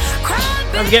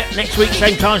 Don't forget, next week,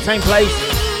 same time, same place.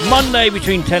 Monday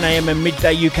between 10 a.m. and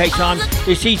midday UK time.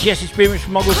 The CTS Experience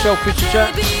from myself, Christian Shirt.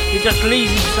 It just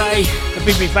leaves me to say a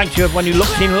big thank you to everyone who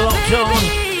locked in, locked on.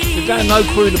 The Download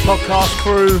crew, the podcast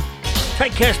crew.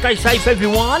 Take care, stay safe,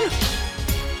 everyone.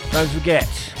 Don't forget,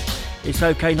 it's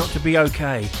okay not to be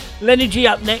okay. Lenny G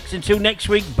up next. Until next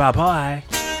week, bye-bye.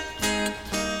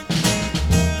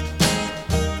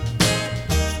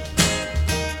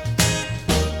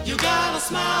 You got a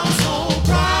smile so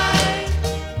bright.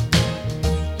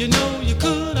 You know you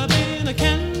could have been a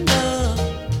candle.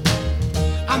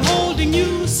 I'm holding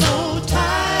you so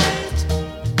tight.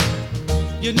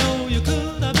 You know you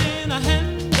could have been a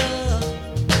handle.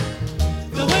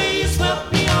 The way you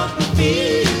swept me off my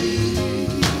feet.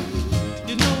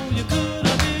 You know you could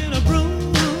have been a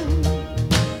broom.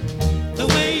 The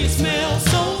way you smell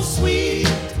so sweet.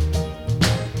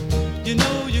 You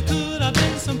know you could have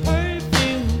been some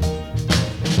perfume.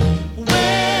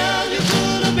 Well, you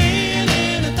could have been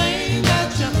anything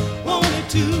that you wanted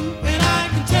to, and I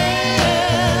can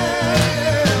tell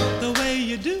the way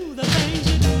you do the things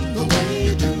you do. The way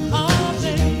you do the things you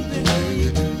do. The way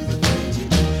you do the things you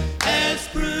do. As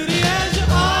pretty as you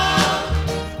are,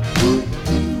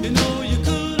 you know you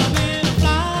could have been a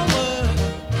flower.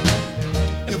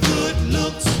 If good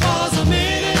looks was a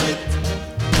minute,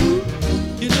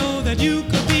 you know that you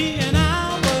could be an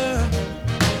hour.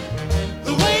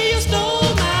 The way you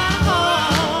stole my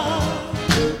heart,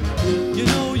 you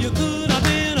know you could have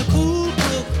been a cool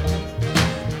book.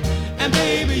 And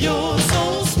baby, you're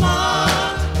so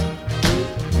smart.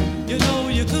 You know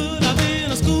you could have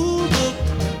been a school book.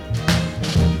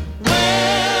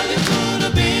 Well, you could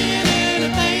have been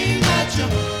anything that you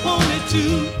wanted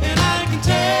to, and I can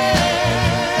tell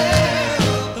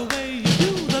the way you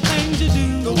do the things you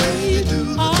do. The way you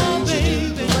do the things you do. The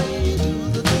way you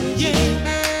do the things you do.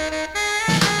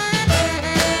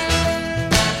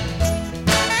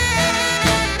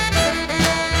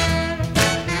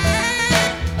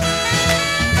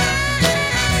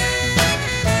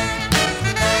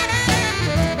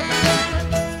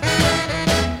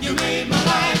 You made my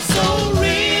life so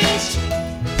rich.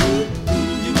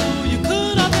 You know you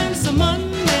could have been some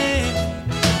money.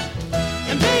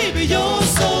 And baby, you're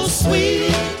so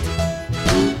sweet.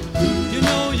 You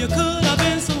know you could have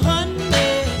been some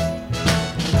honey.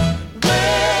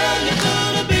 Well, you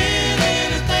could have been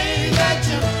anything that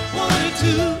you wanted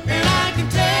to, and I can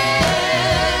tell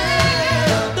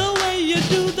the way you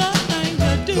do the things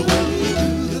you do. The way you do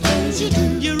the things you do.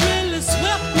 You really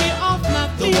swept me off my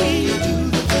feet. The way you do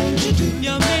the things you do.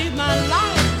 You made my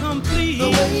life complete. The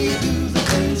way you do the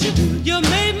things you do. You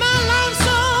made my life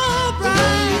so bright. The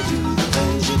way you do the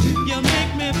things you do. You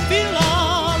make me feel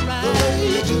alright. The way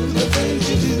you do the things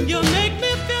you do. You make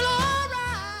me feel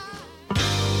alright.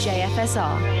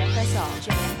 JFSR.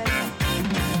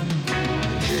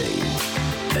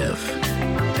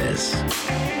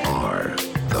 JFSR,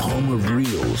 the home of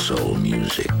real soul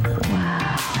music.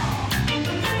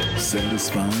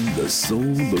 Satisfying the soul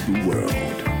of the world.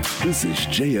 This is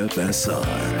JFSR.co.uk.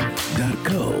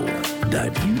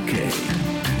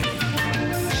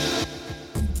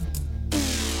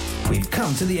 We've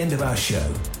come to the end of our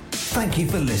show. Thank you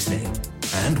for listening,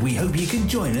 and we hope you can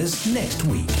join us next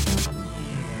week.